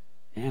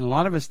 And a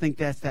lot of us think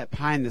that's that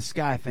pie in the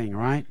sky thing,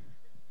 right?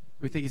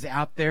 We think it's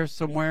out there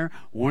somewhere.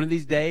 One of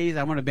these days,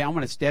 I want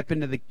to step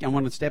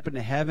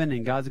into heaven,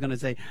 and God's going to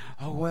say,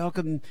 "Oh,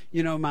 welcome,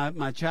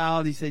 my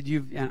child." He said,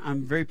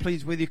 "I'm very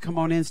pleased with you. Come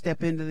on in,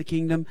 step into the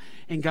kingdom."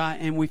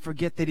 And we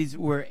forget that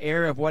we're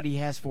heir of what He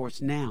has for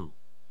us now.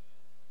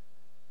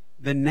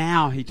 The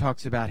now He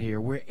talks about here,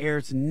 we're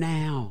heirs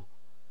now.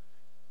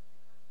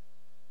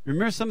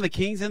 Remember some of the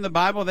kings in the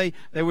Bible? They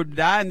would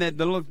die, and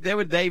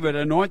they would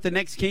anoint the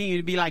next king.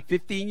 He'd be like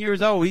 15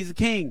 years old. He's a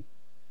king.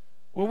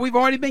 Well, we've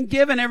already been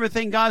given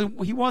everything God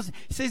He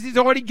says He's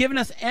already given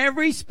us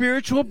every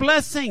spiritual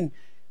blessing.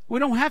 We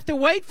don't have to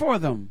wait for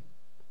them.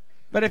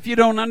 But if you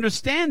don't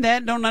understand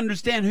that, don't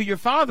understand who your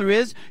Father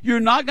is,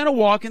 you're not going to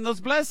walk in those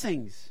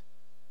blessings.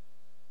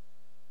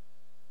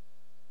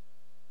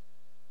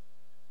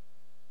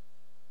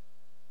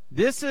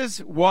 This is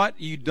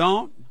what you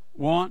don't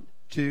want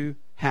to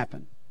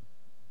happen.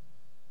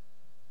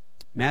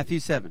 Matthew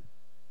 7.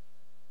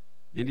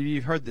 Many of you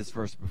have heard this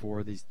verse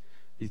before, these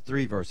These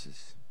 3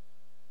 verses.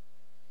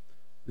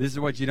 This is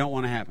what you don't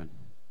want to happen.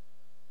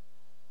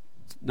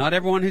 Not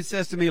everyone who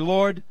says to me,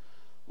 Lord,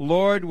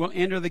 Lord, will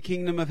enter the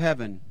kingdom of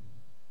heaven,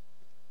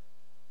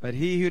 but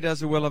he who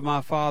does the will of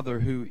my Father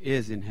who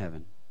is in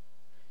heaven.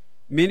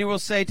 Many will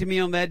say to me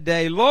on that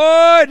day,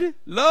 Lord,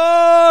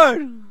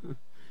 Lord,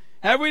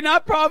 have we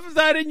not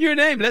prophesied in your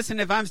name? Listen,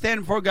 if I'm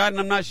standing before God and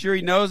I'm not sure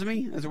he knows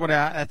me,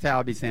 that's how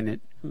I'll be saying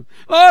it.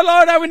 Lord,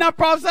 Lord, have we not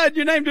prophesied in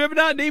your name, driven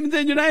out demons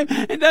in your name,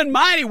 and done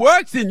mighty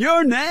works in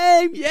your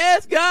name?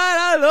 Yes, God,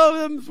 I love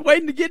them. I'm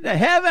waiting to get to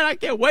heaven. I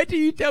can't wait till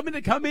you tell me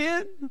to come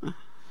in.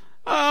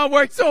 I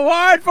worked so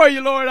hard for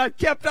you, Lord. I've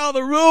kept all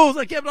the rules.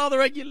 I kept all the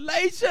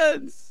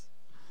regulations.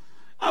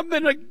 I've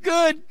been a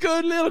good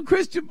little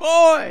Christian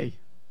boy.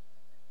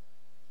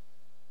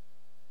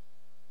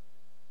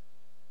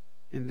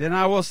 And then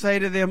I will say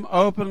to them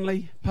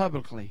openly,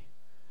 publicly,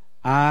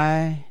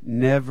 I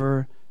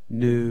never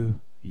knew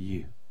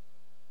you.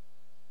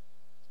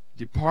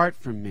 Depart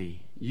from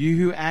me, you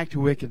who act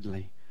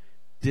wickedly,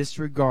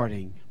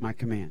 disregarding my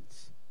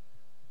commands.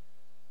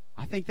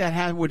 I think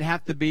that would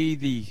have to be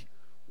the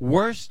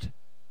worst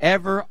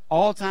ever,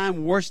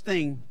 all-time worst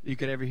thing you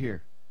could ever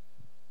hear.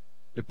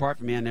 Depart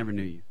from me, I never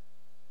knew you.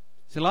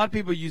 See, a lot of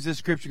people use this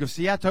scripture and go,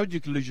 see, I told you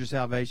you could lose your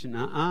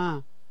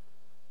salvation.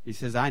 He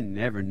says, I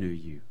never knew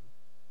you.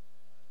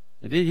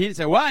 He didn't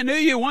say, well, I knew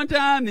you one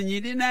time and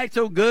you didn't act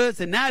so good,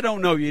 so now I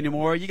don't know you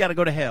anymore. You got to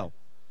go to hell.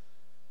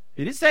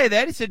 He didn't say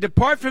that. He said,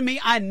 depart from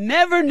me. I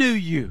never knew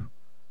you.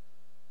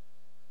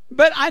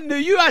 But I knew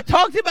you. I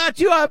talked about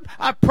you.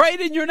 I prayed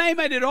in your name.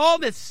 I did all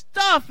this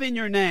stuff in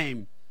your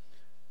name.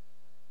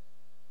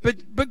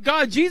 But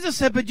God, Jesus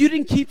said, but you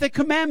didn't keep the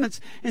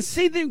commandments. And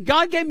see,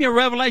 God gave me a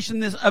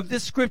revelation of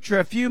this scripture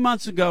a few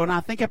months ago, and I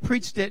think I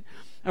preached it.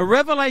 A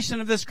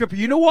revelation of this scripture.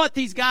 You know what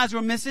these guys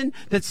were missing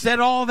that said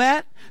all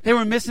that? They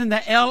were missing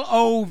the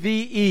Love.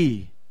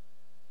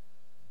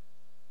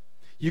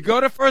 You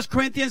go to 1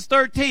 Corinthians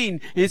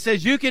 13, and it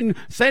says you can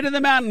say to the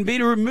mountain,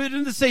 be removed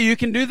into the sea. You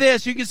can do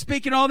this. You can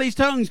speak in all these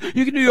tongues.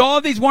 You can do all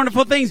these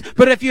wonderful things.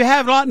 But if you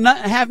have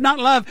not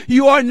love,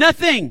 you are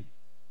nothing.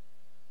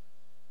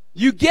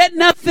 You get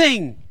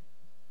nothing.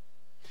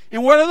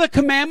 And what are the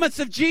commandments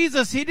of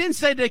Jesus? He didn't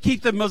say to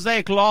keep the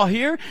Mosaic law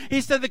here. He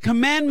said the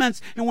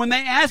commandments. And when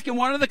they ask him,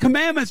 what are the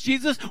commandments,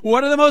 Jesus?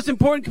 What are the most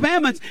important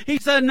commandments? He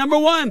said, number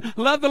 1,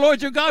 love the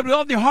Lord your God with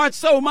all your heart,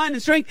 soul, mind,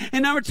 and strength.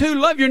 And number 2,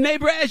 love your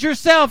neighbor as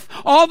yourself.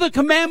 All the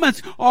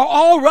commandments are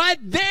all right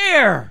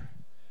there.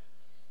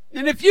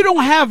 And if you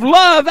don't have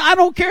love, I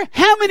don't care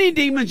how many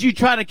demons you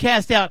try to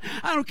cast out.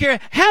 I don't care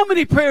how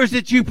many prayers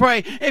that you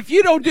pray. If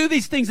you don't do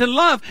these things in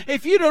love,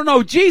 if you don't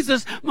know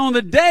Jesus, on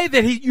the day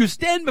that you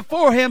stand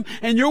before him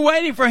and you're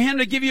waiting for him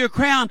to give you a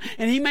crown,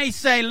 and he may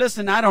say,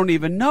 listen, I don't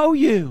even know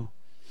you.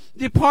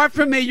 Depart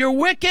from me, you're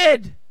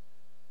wicked.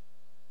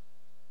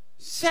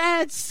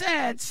 Sad,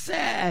 sad,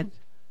 sad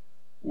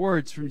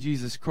words from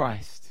Jesus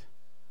Christ.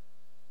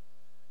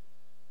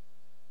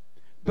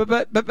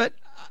 But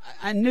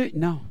I knew,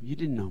 no, you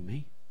didn't know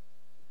me.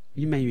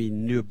 You maybe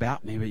knew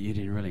about me, but you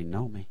didn't really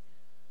know me.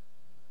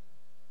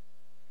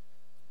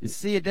 And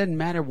see, it doesn't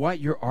matter what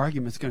your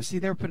argument's going to. See,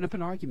 they were putting up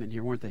an argument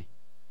here, weren't they?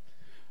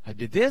 I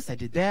did this, I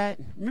did that.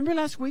 Remember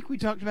last week we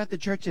talked about the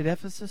church at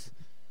Ephesus?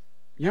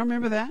 You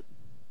remember that?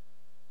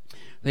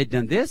 They'd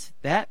done this,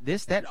 that.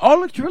 All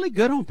looked really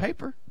good on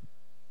paper.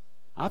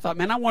 I thought,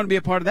 man, I want to be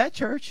a part of that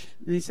church.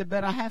 And he said,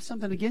 but I have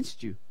something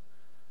against you.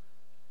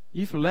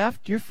 You've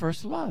left your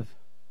first love.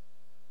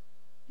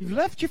 You've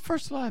left your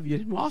first love. You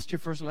didn't lost your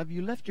first love.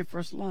 You left your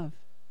first love.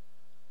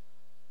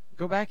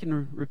 Go back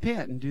and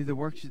repent and do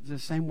the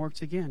same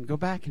works again. Go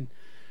back and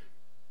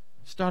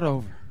start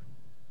over.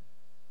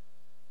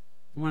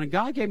 When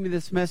God gave me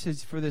this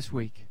message for this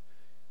week,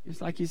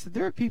 it's like he said,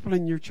 there are people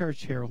in your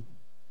church, Harold.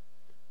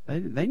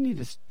 They need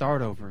to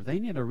start over. They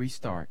need a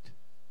restart.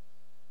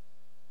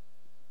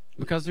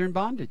 Because they're in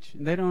bondage.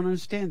 And they don't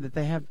understand that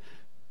they have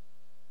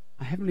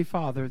a Heavenly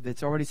Father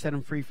that's already set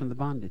them free from the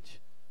bondage.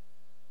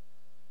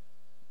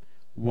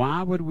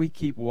 Why would we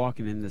keep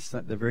walking in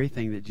the very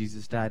thing that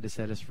Jesus died to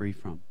set us free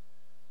from?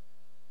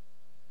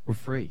 We're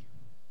free.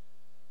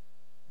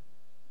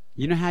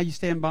 You know how you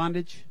stay in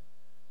bondage?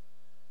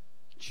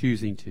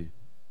 Choosing to.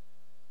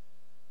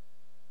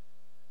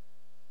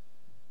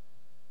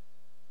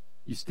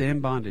 You stay in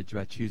bondage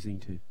by choosing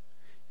to.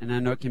 And I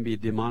know it can be a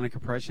demonic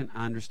oppression.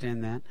 I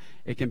understand that.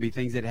 It can be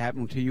things that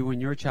happen to you when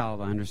you're a child.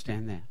 I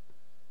understand that.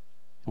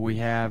 And we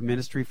have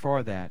ministry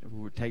for that.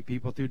 We take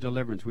people through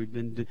deliverance. We've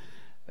been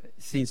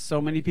seen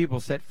so many people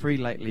set free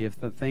lately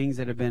of the things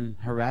that have been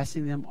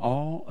harassing them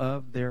all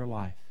of their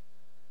life.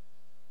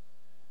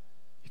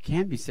 You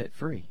can be set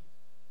free.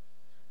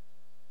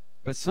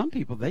 But some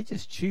people, they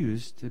just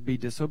choose to be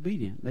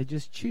disobedient. They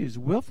just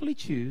willfully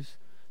choose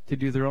to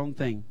do their own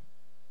thing.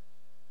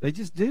 They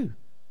just do.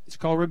 It's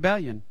called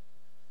rebellion.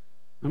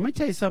 Let me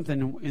tell you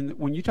something.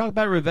 When you talk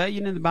about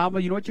rebellion in the Bible,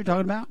 you know what you're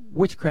talking about?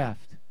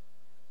 Witchcraft.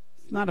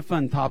 It's not a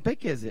fun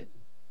topic, is it?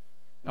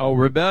 Oh,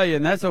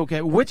 rebellion, that's okay.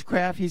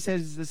 Witchcraft, he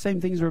says, is the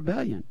same thing as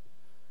rebellion.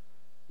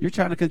 You're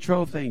trying to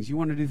control things. You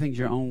want to do things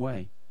your own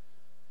way.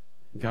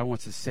 God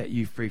wants to set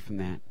you free from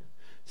that.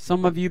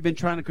 Some of you have been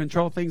trying to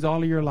control things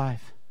all of your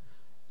life.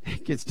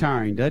 It gets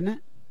tiring, doesn't it?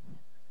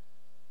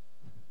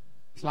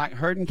 It's like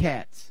herding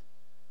cats.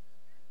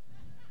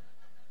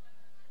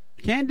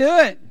 Can't do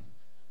it.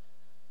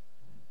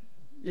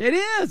 It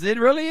is. It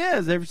really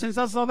is. Ever since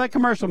I saw that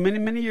commercial many,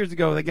 many years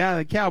ago, the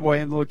cowboy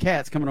and the little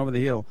cats coming over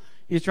the hill.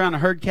 He's trying to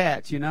herd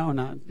cats,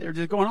 and they're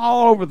just going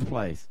all over the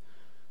place.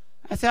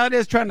 That's how it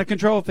is, trying to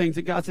control things.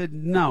 And God said,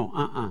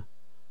 no,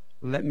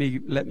 Let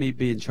me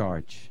be in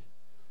charge.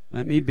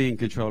 Let me be in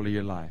control of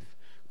your life.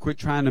 Quit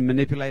trying to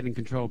manipulate and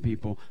control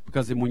people,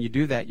 because then when you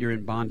do that, you're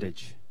in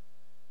bondage.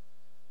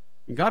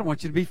 And God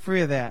wants you to be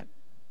free of that.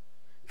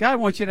 God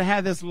wants you to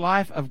have this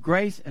life of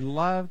grace and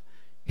love,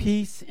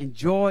 peace and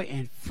joy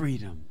and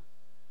freedom.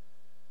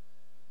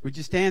 Would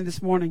you stand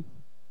this morning?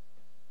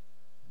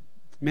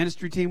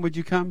 Ministry team, would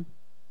you come?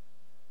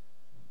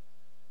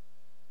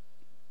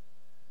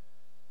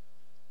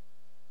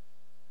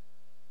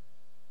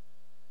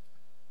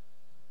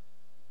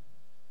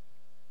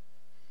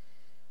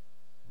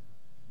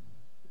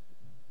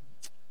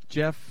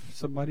 Jeff,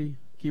 somebody,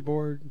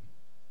 keyboard.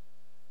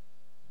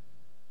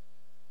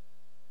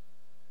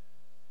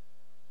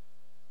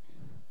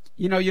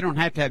 You don't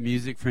have to have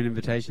music for an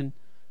invitation.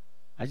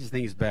 I just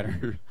think it's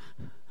better.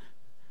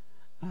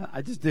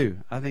 I just do.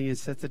 I think it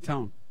sets a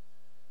tone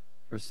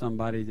for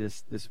somebody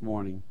this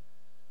morning.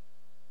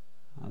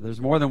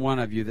 There's more than one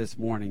of you this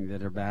morning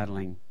that are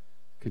battling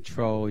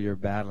control. You're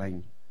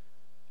battling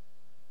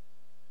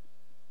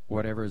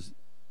whatever's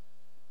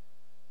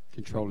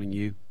controlling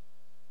you.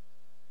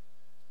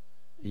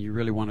 And you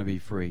really want to be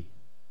free.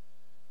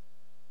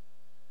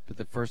 But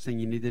the first thing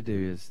you need to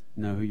do is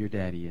know who your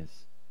daddy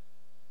is.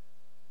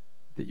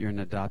 That you're an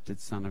adopted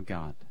son of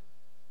God.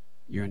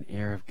 You're an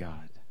heir of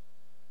God.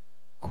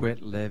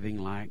 Quit living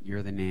like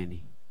you're the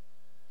nanny.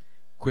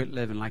 Quit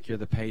living like you're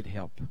the paid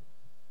help.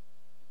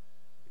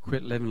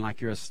 Quit living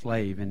like you're a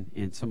slave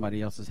in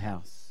somebody else's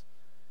house.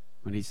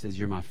 When he says,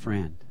 you're my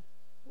friend.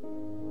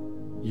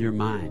 You're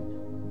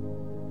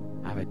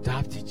mine. I've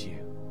adopted you.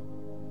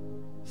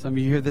 Some of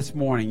you here this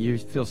morning, you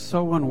feel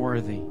so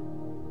unworthy.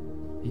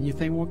 And you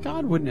think, well,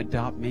 God wouldn't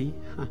adopt me.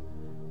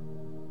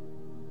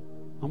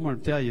 I'm going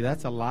to tell you,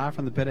 that's a lie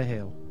from the pit of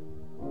hell.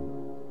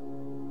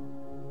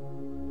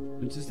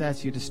 I just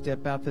ask you to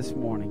step out this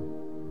morning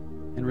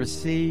and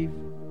receive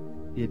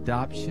the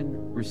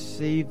adoption,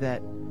 receive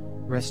that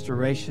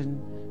restoration,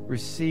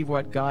 receive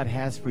what God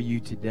has for you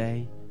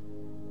today.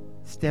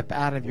 Step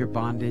out of your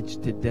bondage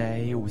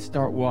today and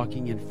start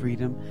walking in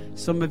freedom.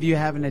 Some of you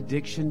have an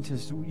addiction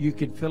to, you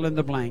can fill in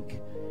the blank.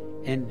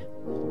 And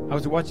I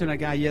was watching a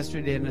guy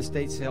yesterday in a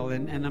estate sale,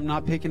 and I'm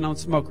not picking on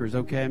smokers,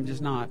 okay? I'm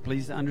just not.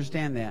 Please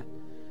understand that.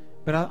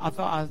 But I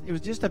thought it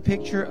was just a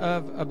picture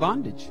of a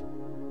bondage.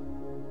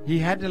 He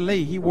had to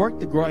leave. He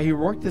worked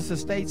this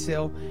estate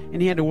sale,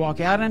 and he had to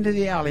walk out into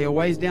the alley a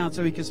ways down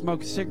so he could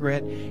smoke a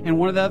cigarette. And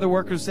one of the other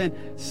workers said,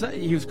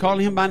 he was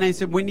calling him by name,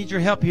 said, we need your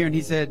help here. And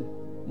he said,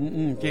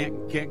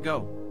 can't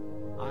go.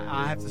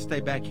 I have to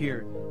stay back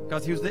here,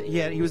 because he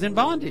was in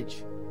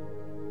bondage.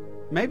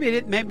 Maybe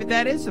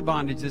that is a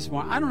bondage this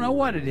morning. I don't know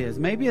what it is.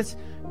 Maybe it's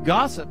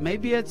gossip.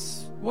 Maybe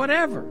it's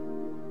whatever.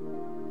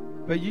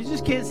 But you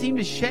just can't seem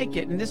to shake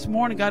it. And this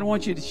morning, God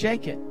wants you to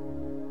shake it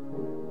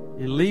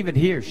and leave it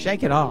here.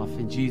 Shake it off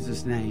in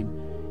Jesus' name,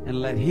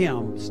 and let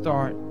Him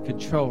start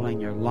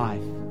controlling your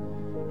life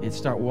and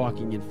start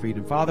walking in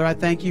freedom. Father, I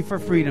thank you for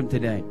freedom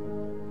today.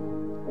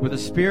 Where the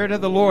Spirit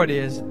of the Lord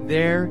is,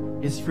 there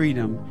is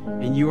freedom.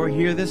 And you are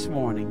here this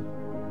morning.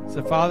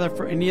 So, Father,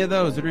 for any of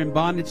those that are in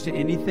bondage to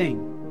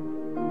anything,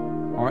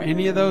 or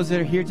any of those that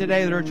are here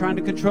today that are trying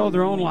to control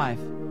their own life,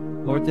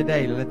 Lord,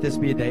 today, let this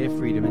be a day of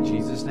freedom. In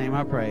Jesus' name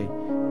I pray.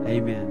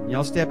 Amen.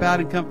 Y'all step out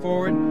and come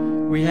forward.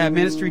 We have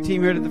ministry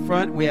team here at the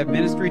front. We have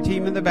ministry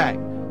team in the back.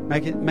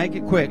 Make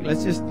it quick.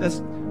 Let's just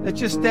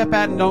step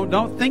out and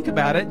don't think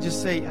about it.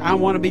 Just say, I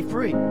want to be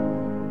free.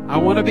 I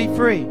want to be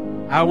free.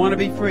 I want to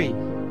be free.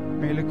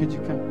 Mary, could you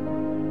come?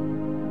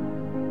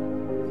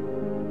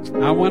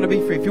 I want to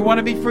be free. If you want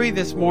to be free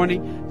this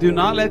morning, do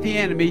not let the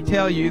enemy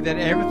tell you that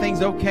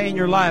everything's okay in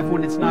your life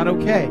when it's not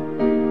okay.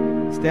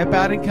 Step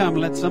out and come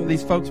and let some of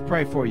these folks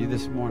pray for you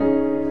this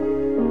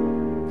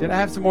morning. Did I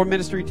have some more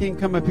ministry team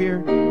come up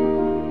here?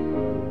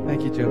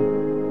 Thank you,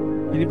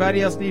 Joe.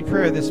 Anybody else need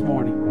prayer this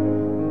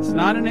morning? It's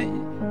not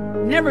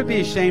never be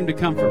ashamed to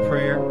come for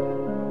prayer.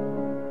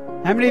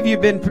 How many of you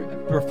have been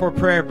for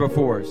prayer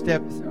before?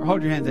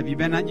 Hold your hands. Have you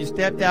been? You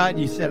stepped out and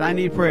you said, I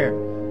need prayer.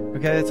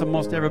 Okay, that's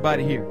almost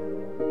everybody here.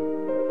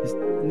 It's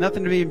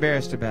nothing to be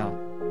embarrassed about.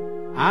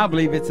 I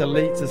believe it's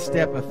a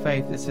step of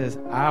faith that says,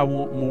 I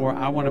want more.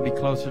 I want to be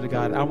closer to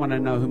God. I want to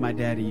know who my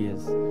daddy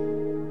is.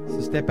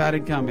 So step out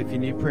and come. If you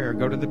need prayer,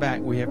 go to the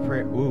back. We have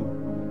prayer. Ooh,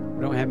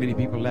 we don't have many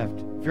people left.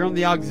 If you're on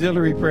the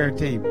auxiliary prayer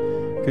team,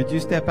 could you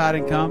step out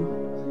and come?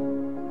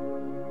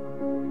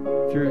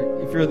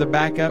 If you're the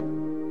backup, we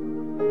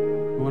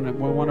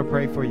want to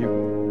pray for you.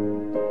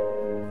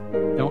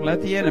 Don't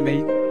let the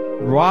enemy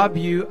rob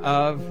you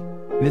of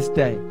this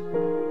day.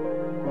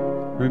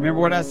 Remember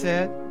what I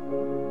said?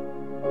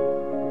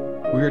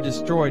 We are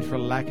destroyed for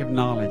lack of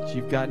knowledge.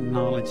 You've got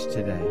knowledge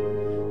today.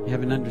 You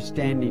have an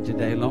understanding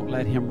today. Don't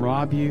let him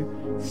rob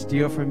you,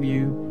 steal from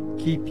you,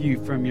 keep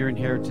you from your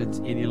inheritance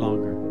any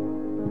longer.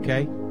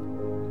 Okay?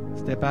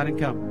 Step out and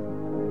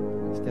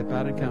come. Step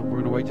out and come.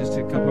 We're going to wait just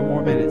a couple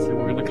more minutes and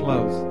we're going to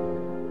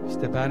close.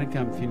 Step out and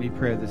come if you need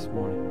prayer this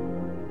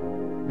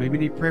morning. Maybe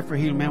you need prayer for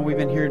healing. Man, we've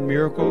been hearing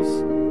miracles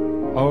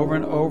over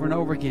and over and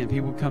over again.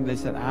 People come, they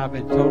said, I've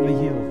been totally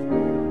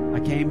healed. I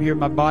came here,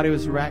 my body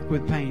was racked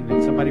with pain,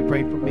 and somebody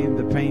prayed for me and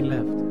the pain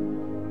left.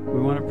 We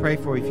want to pray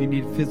for you if you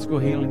need physical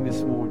healing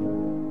this morning.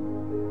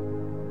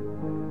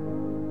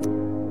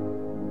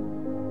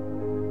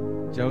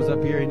 Joe's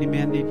up here. Any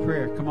man need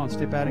prayer? Come on,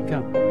 step out and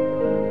come.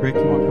 Rick,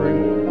 you want prayer?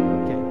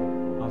 Okay,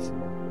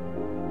 awesome.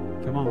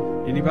 Come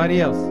on.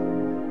 Anybody else?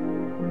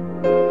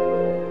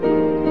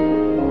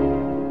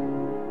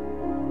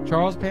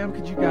 Charles, Pam,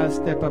 could you guys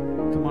step up?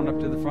 Come on up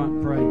to the front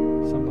and pray.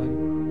 Somebody.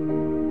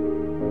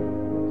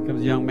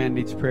 Because a young man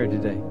needs prayer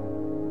today.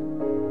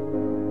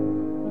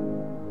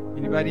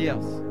 Anybody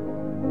else?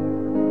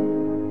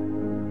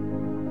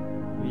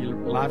 Any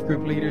life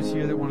group leaders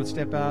here that want to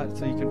step out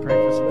so you can pray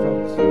for some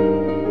folks?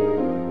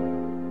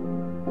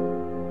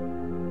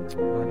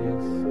 Anybody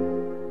else?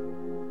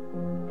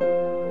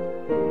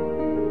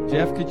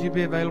 Jeff, could you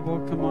be available?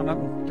 Come on up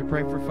to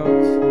pray for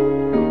folks.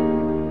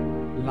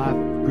 Life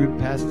group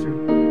pastor.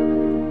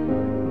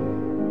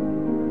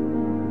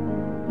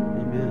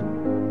 Amen.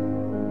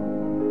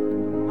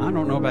 I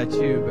don't know about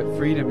you, but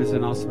freedom is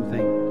an awesome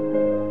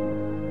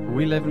thing.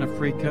 We live in a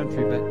free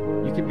country, but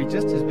you can be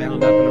just as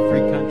bound up in a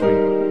free country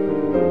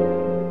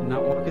and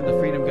not walk in the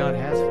freedom God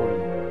has for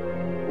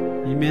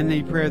you. You men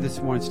need prayer this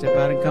morning. Step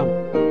out and come.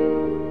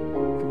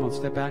 Come on,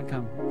 step out and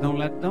come. Don't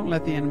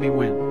let the enemy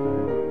win.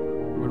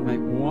 We're going to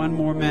make one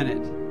more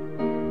minute.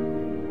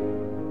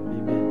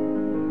 Amen.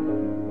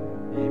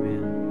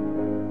 Amen.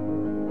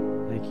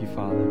 Thank you,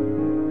 Father.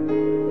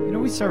 You know,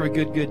 we serve a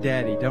good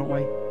daddy, don't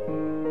we?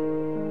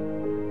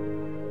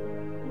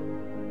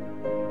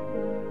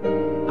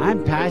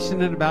 I'm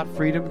passionate about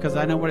freedom because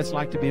I know what it's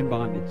like to be in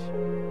bondage.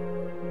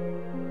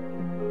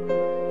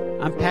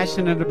 I'm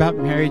passionate about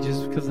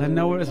marriages because I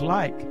know what it's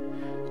like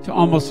to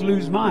almost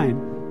lose mine.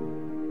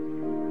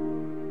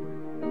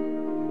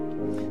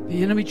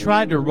 The enemy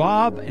tried to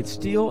rob and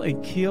steal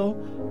and kill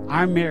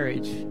our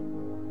marriage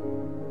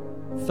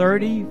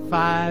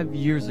 35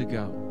 years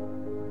ago.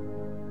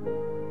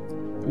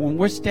 When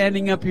we're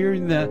standing up here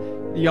and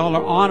y'all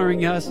are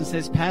honoring us and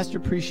says Pastor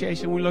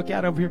Appreciation, we look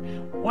out over here.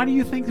 Why do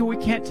you think that we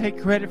can't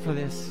take credit for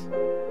this?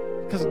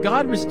 Because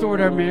God restored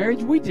our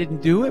marriage. We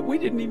didn't do it. We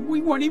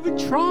weren't even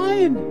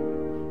trying.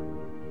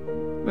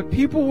 But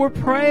people were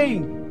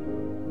praying.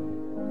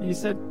 And he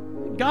said,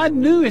 God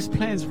knew his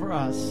plans for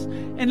us.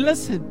 And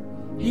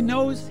listen, he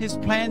knows his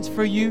plans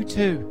for you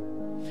too.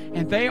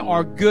 And they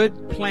are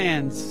good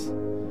plans.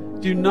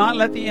 Do not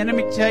let the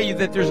enemy tell you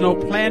that there's no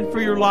plan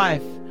for your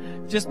life.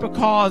 Just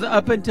because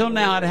up until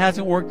now it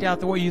hasn't worked out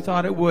the way you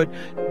thought it would.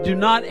 Do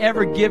not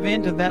ever give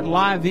in to that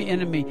lie of the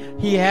enemy.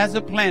 He has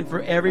a plan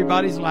for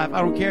everybody's life.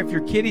 I don't care if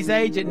you're Kitty's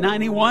age at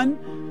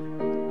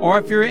 91 or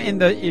if you're in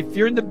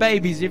the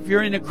babies, if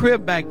you're in a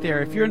crib back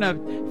there, if you're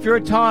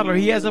a toddler,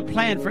 he has a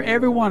plan for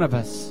every one of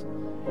us.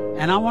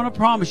 And I want to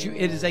promise you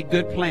it is a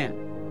good plan.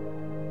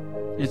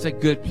 It's a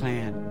good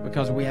plan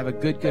because we have a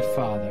good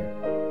Father.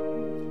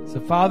 So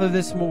Father,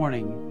 this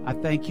morning I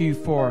thank you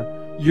for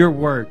your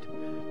word.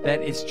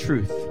 That is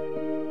truth.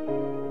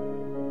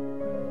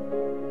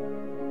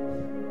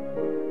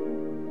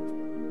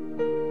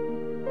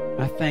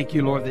 I thank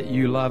you, Lord, that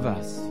you love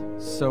us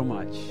so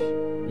much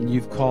and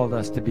you've called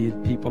us to be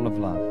people of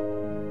love.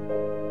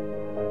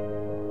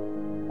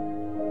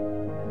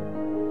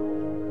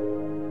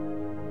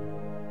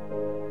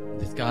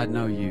 Does God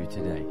know you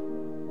today?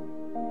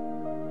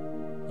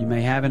 You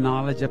may have a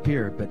knowledge up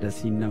here, but does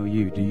he know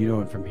you? Do you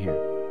know him from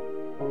here?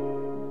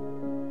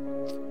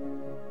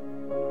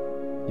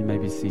 You may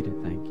be seated.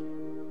 Thank you.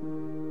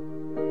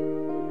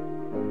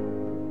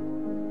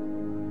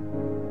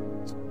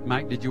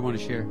 Mike, did you want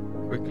to share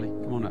quickly?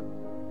 Come on up.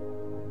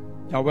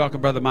 Y'all welcome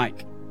Brother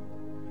Mike.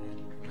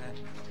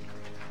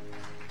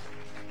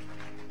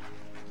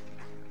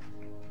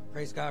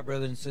 Praise God,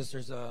 brothers and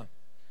sisters.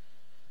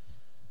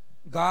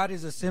 God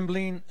is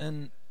assembling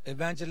an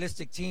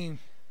evangelistic team.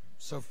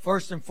 So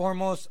first and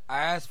foremost,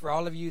 I ask for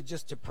all of you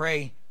just to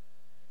pray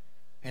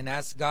and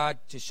ask God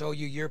to show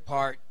you your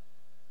part.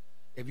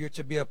 If you're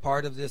to be a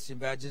part of this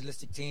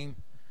evangelistic team,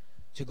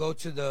 to go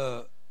to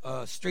the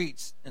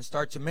streets and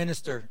start to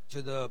minister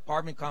to the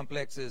apartment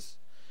complexes,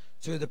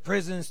 to the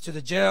prisons, to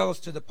the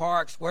jails, to the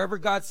parks, wherever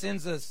God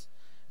sends us,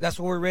 that's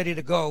where we're ready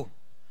to go.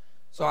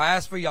 So I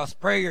ask for y'all's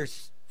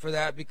prayers for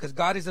that because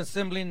God is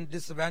assembling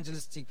this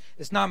evangelistic team.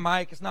 It's not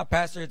Mike, it's not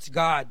Pastor, it's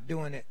God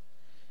doing it.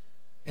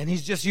 And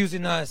he's just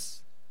using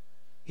us.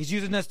 He's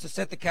using us to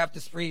set the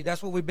captives free.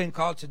 That's what we've been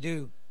called to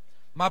do.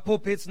 My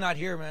pulpit's not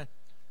here, man.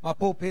 My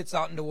pulpit's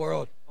out in the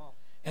world.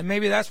 And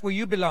maybe that's where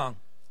you belong.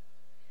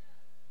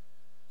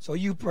 So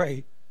you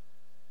pray.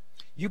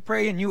 You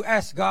pray and you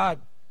ask God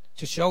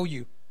to show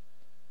you.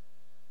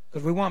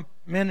 Because we want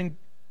men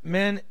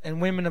men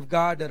and women of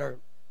God that are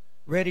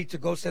ready to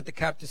go set the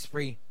captives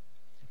free.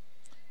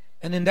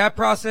 And in that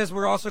process,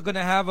 we're also going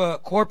to have a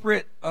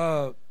corporate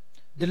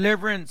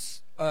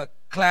deliverance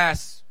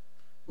class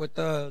with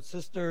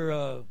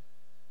Sister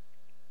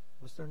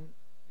what's her name?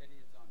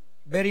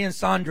 Betty and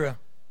Sandra.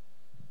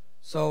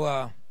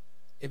 So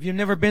if you've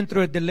never been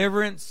through a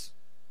deliverance,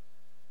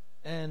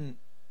 and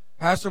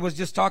Pastor was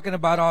just talking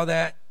about all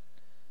that,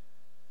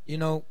 you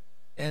know,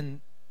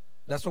 and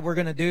that's what we're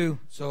going to do.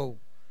 So,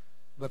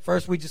 but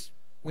first we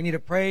need to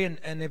pray, and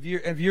if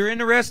you're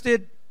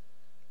interested,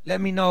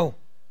 let me know.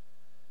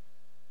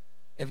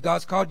 If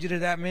God's called you to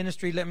that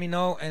ministry, let me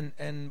know,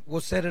 and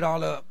we'll set it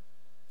all up.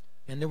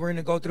 And then we're going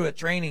to go through a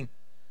training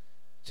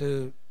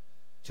to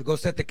go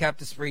set the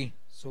captives free.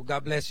 So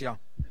God bless y'all.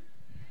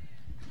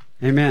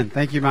 Amen.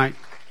 Thank you, Mike.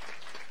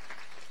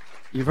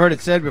 You've heard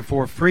it said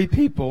before, free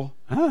people,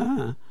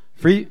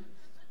 free.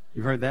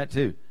 You've heard that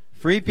too.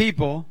 Free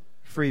people,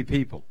 free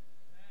people.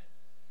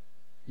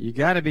 You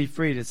got to be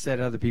free to set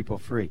other people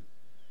free.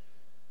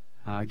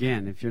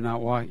 Again, if you're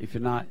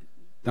not,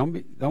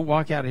 don't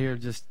walk out of here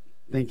just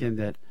thinking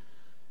that,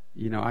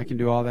 you know, I can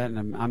do all that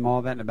and I'm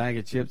all that in a bag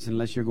of chips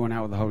unless you're going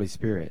out with the Holy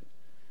Spirit.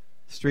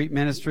 Street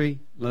ministry,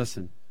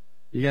 listen,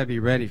 you got to be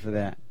ready for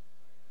that.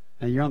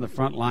 And you're on the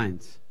front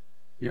lines.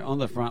 You're on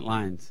the front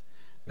lines.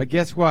 But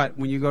guess what?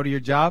 When you go to your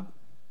job,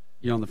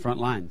 you're on the front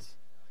lines.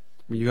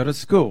 When you go to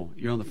school,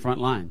 you're on the front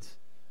lines.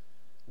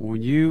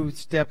 When you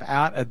step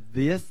out of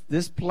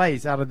this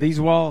place, out of these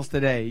walls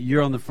today,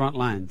 you're on the front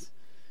lines.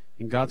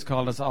 And God's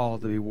called us all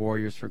to be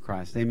warriors for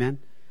Christ. Amen?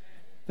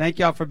 Thank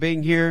y'all for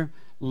being here.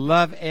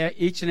 Love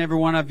each and every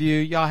one of you.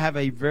 Y'all have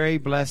a very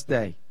blessed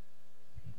day.